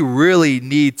 We really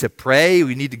need to pray.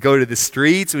 We need to go to the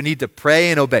streets. We need to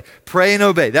pray and obey. Pray and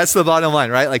obey. That's the bottom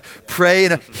line, right? Like, pray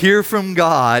and hear from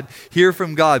God. Hear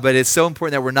from God. But it's so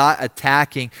important that we're not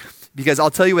attacking, because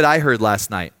I'll tell you what I heard last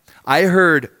night. I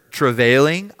heard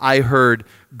travailing. I heard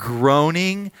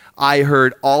groaning. I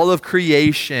heard all of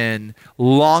creation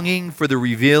longing for the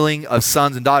revealing of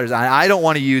sons and daughters. And I don't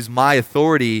want to use my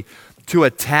authority to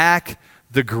attack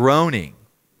the groaning,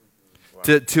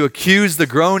 to accuse the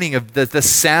groaning of the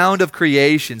sound of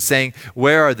creation, saying,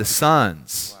 where are the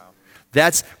sons?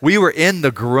 Wow. We were in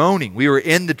the groaning. We were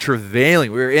in the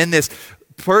travailing. We were in this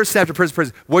person after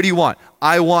person. What do you want?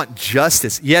 I want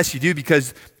justice. Yes, you do,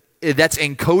 because that's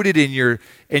encoded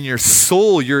in your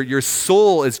soul. Your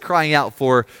soul is crying out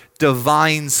for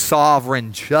divine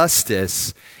sovereign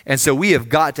justice. And so we have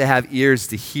got to have ears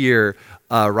to hear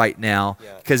right now,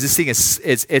 because this thing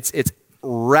it's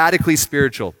radically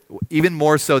spiritual, even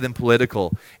more so than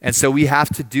political. And so we have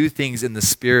to do things in the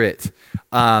spirit,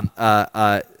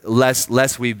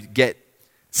 lest we get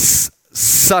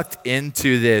sucked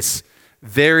into this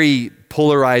very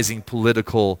polarizing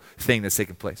political thing that's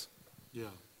taking place.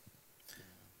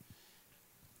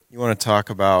 You want to talk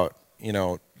about,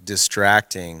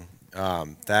 distracting.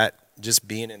 That just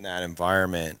being in that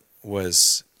environment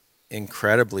was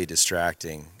incredibly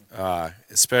distracting,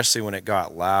 especially when it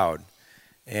got loud.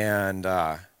 And,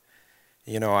 I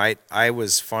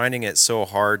was finding it so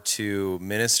hard to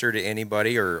minister to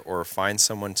anybody or find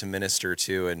someone to minister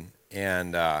to.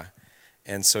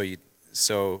 And so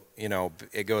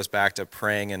it goes back to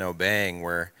praying and obeying,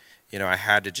 where, I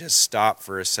had to just stop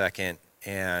for a second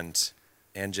and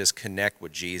just connect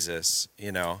with Jesus,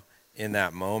 in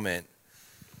that moment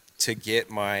to get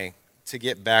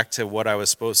back to what I was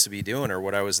supposed to be doing or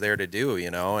what I was there to do,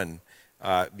 and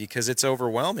because it's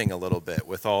overwhelming a little bit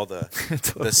with all the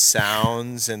the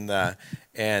sounds and the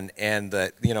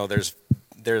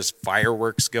there's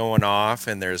fireworks going off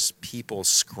and there's people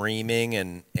screaming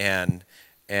and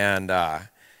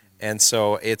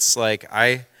so it's like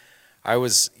I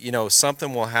was,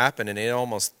 something will happen and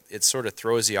it sort of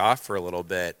throws you off for a little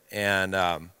bit. And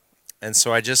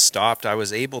so I just stopped. I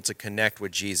was able to connect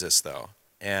with Jesus though,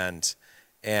 and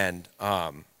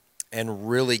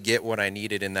really get what I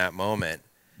needed in that moment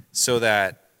so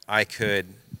that I could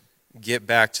get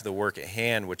back to the work at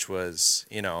hand, which was,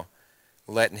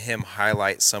 letting him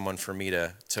highlight someone for me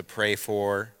to pray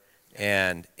for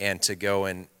and to go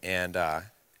and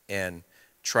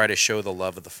try to show the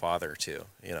love of the Father too,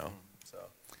 So.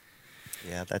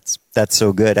 Yeah, that's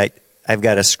so good. I've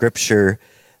got a scripture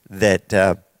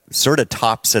that sort of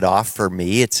tops it off for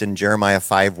me. It's in Jeremiah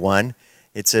 5:1.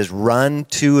 It says, "Run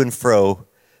to and fro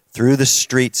through the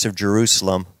streets of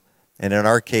Jerusalem," and in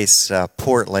our case,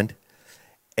 Portland,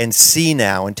 "and see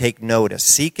now and take notice.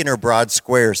 Seek in her broad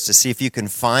squares to see if you can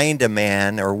find a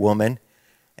man or woman,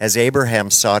 as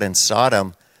Abraham sought in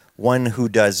Sodom, one who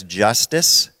does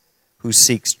justice, who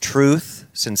seeks truth,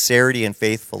 sincerity, and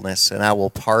faithfulness, and I will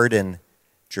pardon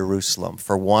Jerusalem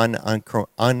for one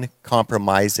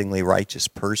uncompromisingly righteous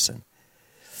person."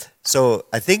 So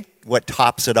I think what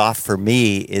tops it off for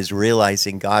me is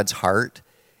realizing God's heart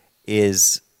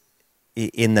is,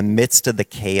 in the midst of the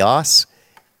chaos,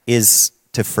 is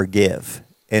to forgive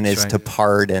and is to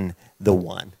pardon the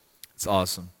one. It's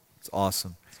awesome. It's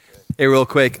awesome. Hey, real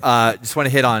quick, just want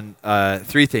to hit on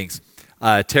 3 things.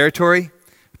 Territory,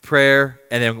 prayer,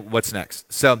 and then what's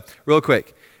next. So real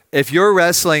quick, if you're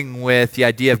wrestling with the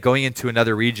idea of going into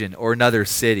another region or another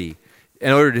city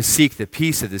in order to seek the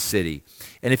peace of the city,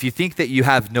 and if you think that you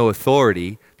have no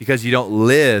authority because you don't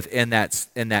live in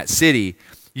that city,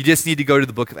 you just need to go to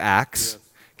the book of Acts,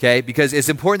 okay? Because it's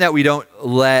important that we don't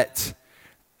let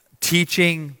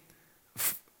teaching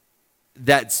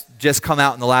that's just come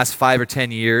out in the last 5 or 10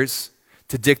 years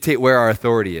to dictate where our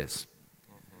authority is.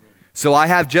 So I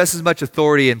have just as much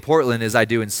authority in Portland as I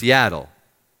do in Seattle.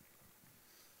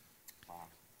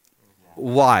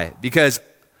 Why? Because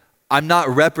I'm not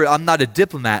a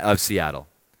diplomat of Seattle.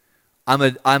 I'm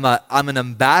an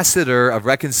ambassador of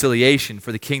reconciliation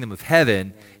for the kingdom of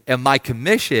heaven, and my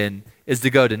commission is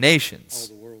to go to nations.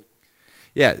 All the world.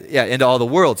 Yeah, into all the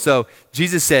world. So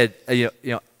Jesus said,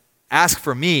 ask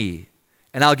for me,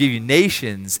 and I'll give you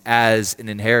nations as an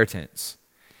inheritance.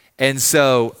 And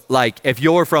so, if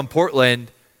you're from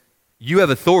Portland, you have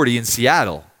authority in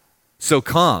Seattle. So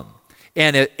come.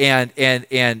 And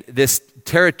this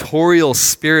territorial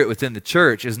spirit within the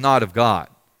church is not of God.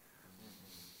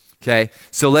 Okay,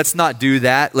 so let's not do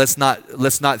that. Let's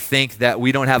not think that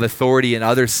we don't have authority in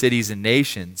other cities and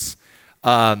nations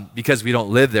because we don't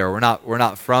live there. We're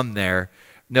not from there.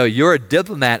 No, you're a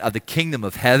diplomat of the kingdom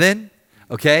of heaven.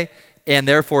 Okay, and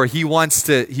therefore he wants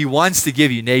to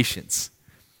give you nations.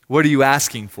 What are you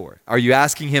asking for? Are you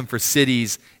asking him for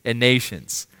cities and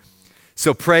nations?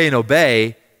 So pray and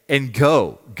obey and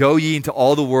go ye into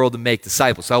all the world and make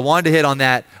disciples. So I wanted to hit on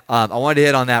that.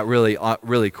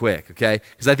 Really quick, okay?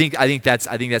 Because I think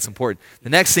that's important. The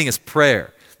next thing is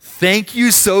prayer. Thank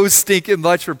you so stinking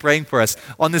much for praying for us.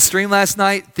 On the stream last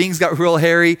night, things got real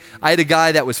hairy. I had a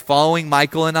guy that was following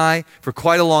Michael and I for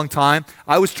quite a long time.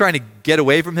 I was trying to get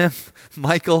away from him.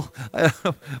 Michael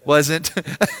wasn't.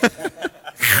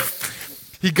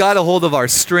 He got a hold of our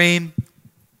stream.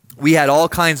 We had all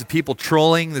kinds of people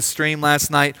trolling the stream last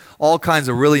night. All kinds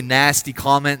of really nasty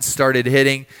comments started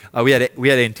hitting. We had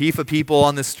Antifa people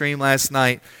on the stream last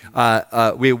night.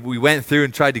 We went through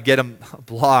and tried to get them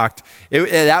blocked.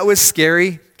 That was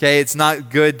scary. Okay, it's not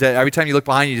good to, every time you look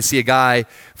behind you to see a guy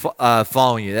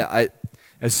following you.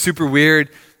 It's super weird.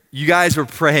 You guys were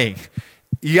praying.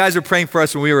 You guys were praying for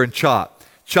us when we were in CHOP.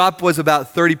 CHOP was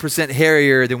about 30%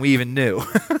 hairier than we even knew.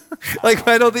 I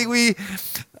don't think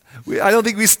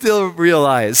we still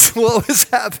realize what was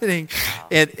happening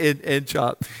in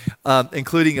CHOP.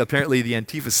 including apparently the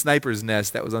Antifa sniper's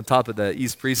nest that was on top of the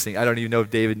East Precinct. I don't even know if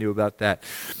David knew about that.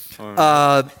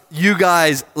 You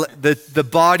guys, the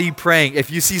body praying.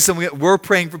 If you see someone, we're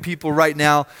praying for people right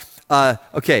now.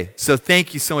 Okay, so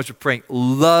thank you so much for praying.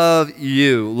 Love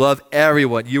you. Love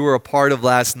everyone. You were a part of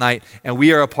last night, and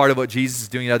we are a part of what Jesus is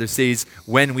doing in other cities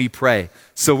when we pray.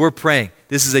 So we're praying.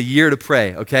 This is a year to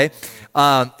pray, okay?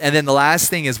 And then the last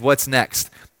thing is what's next.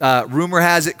 Rumor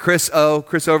has it Chris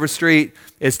Overstreet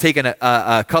is taking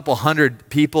a couple hundred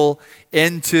people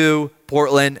into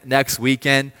Portland next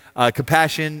weekend.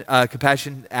 Compassion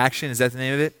Action, is that the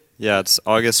name of it? Yeah, it's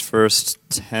August 1st,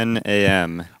 10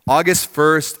 a.m. August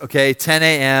 1st, okay, 10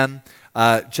 a.m.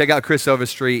 Check out Chris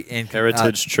Overstreet in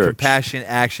Heritage Church. Compassion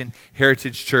Action,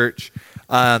 Heritage Church.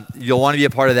 You'll want to be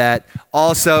a part of that.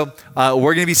 Also,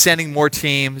 we're going to be sending more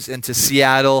teams into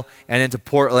Seattle and into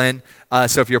Portland.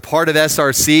 So if you're part of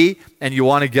SRC and you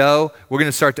want to go, we're going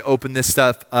to start to open this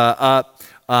stuff up.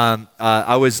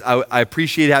 I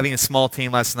appreciate having a small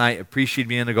team last night. Appreciate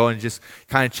being able to go and just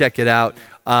kind of check it out.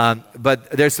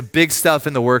 But there's some big stuff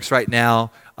in the works right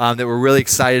now that we're really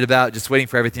excited about. Just waiting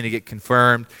for everything to get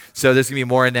confirmed. So there's going to be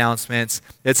more announcements.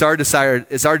 It's our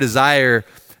desire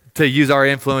to use our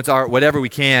influence, whatever we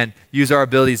can, use our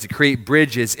abilities to create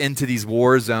bridges into these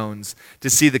war zones, to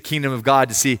see the kingdom of God,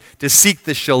 to seek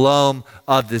the shalom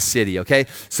of the city. Okay,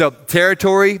 so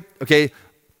territory. Okay.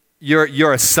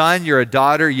 You're a son, you're a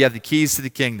daughter, you have the keys to the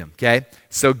kingdom, okay?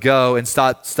 So go and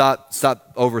stop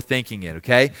overthinking it,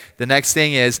 okay? The next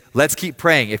thing is, let's keep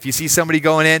praying. If you see somebody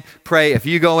going in, pray. If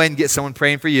you go in, get someone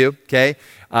praying for you, okay?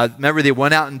 Remember, they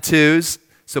went out in twos,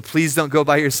 so please don't go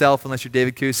by yourself unless you're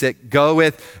David Cusick. Go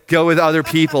with other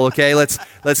people, okay? Let's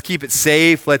keep it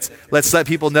safe. Let's let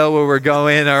people know where we're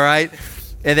going, all right?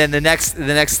 And then the next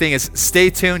thing is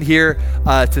stay tuned here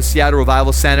to Seattle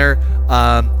Revival Center,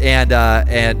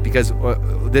 and because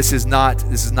this is not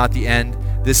the end,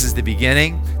 this is the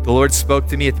beginning. The Lord spoke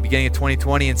to me at the beginning of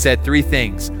 2020 and said 3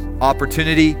 things: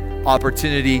 opportunity,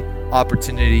 opportunity,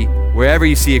 opportunity. Wherever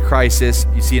you see a crisis,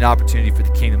 you see an opportunity for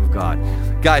the kingdom of God.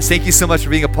 Guys, thank you so much for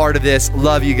being a part of this.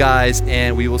 Love you guys,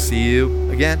 and we will see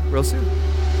you again real soon.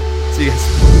 See you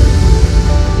guys.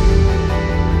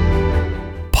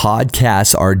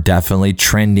 Podcasts are definitely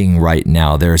trending right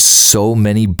now. There are so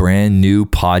many brand new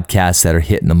podcasts that are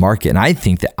hitting the market. And I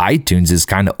think that iTunes is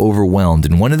kind of overwhelmed.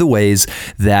 And one of the ways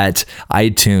that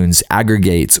iTunes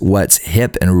aggregates what's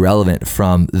hip and relevant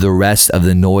from the rest of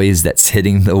the noise that's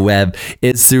hitting the web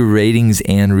is through ratings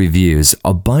and reviews.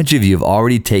 A bunch of you have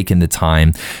already taken the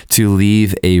time to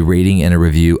leave a rating and a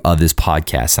review of this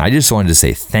podcast. And I just wanted to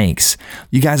say thanks.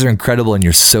 You guys are incredible and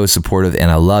you're so supportive, and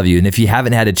I love you. And if you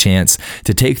haven't had a chance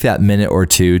to take that minute or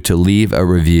two to leave a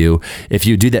review, if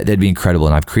you do that, that'd be incredible.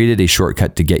 And I've created a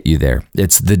shortcut to get you there.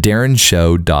 It's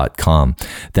thedarrenshow.com.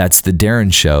 That's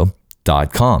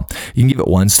thedarrenshow.com. You can give it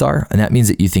 1 star, and that means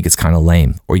that you think it's kind of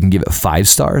lame. Or you can give it 5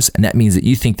 stars, and that means that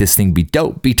you think this thing be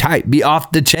dope, be tight, be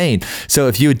off the chain. So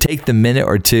if you would take the minute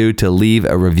or two to leave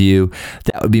a review,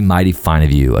 that would be mighty fine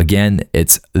of you. Again,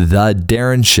 it's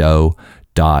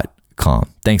thedarrenshow.com.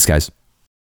 Thanks, guys.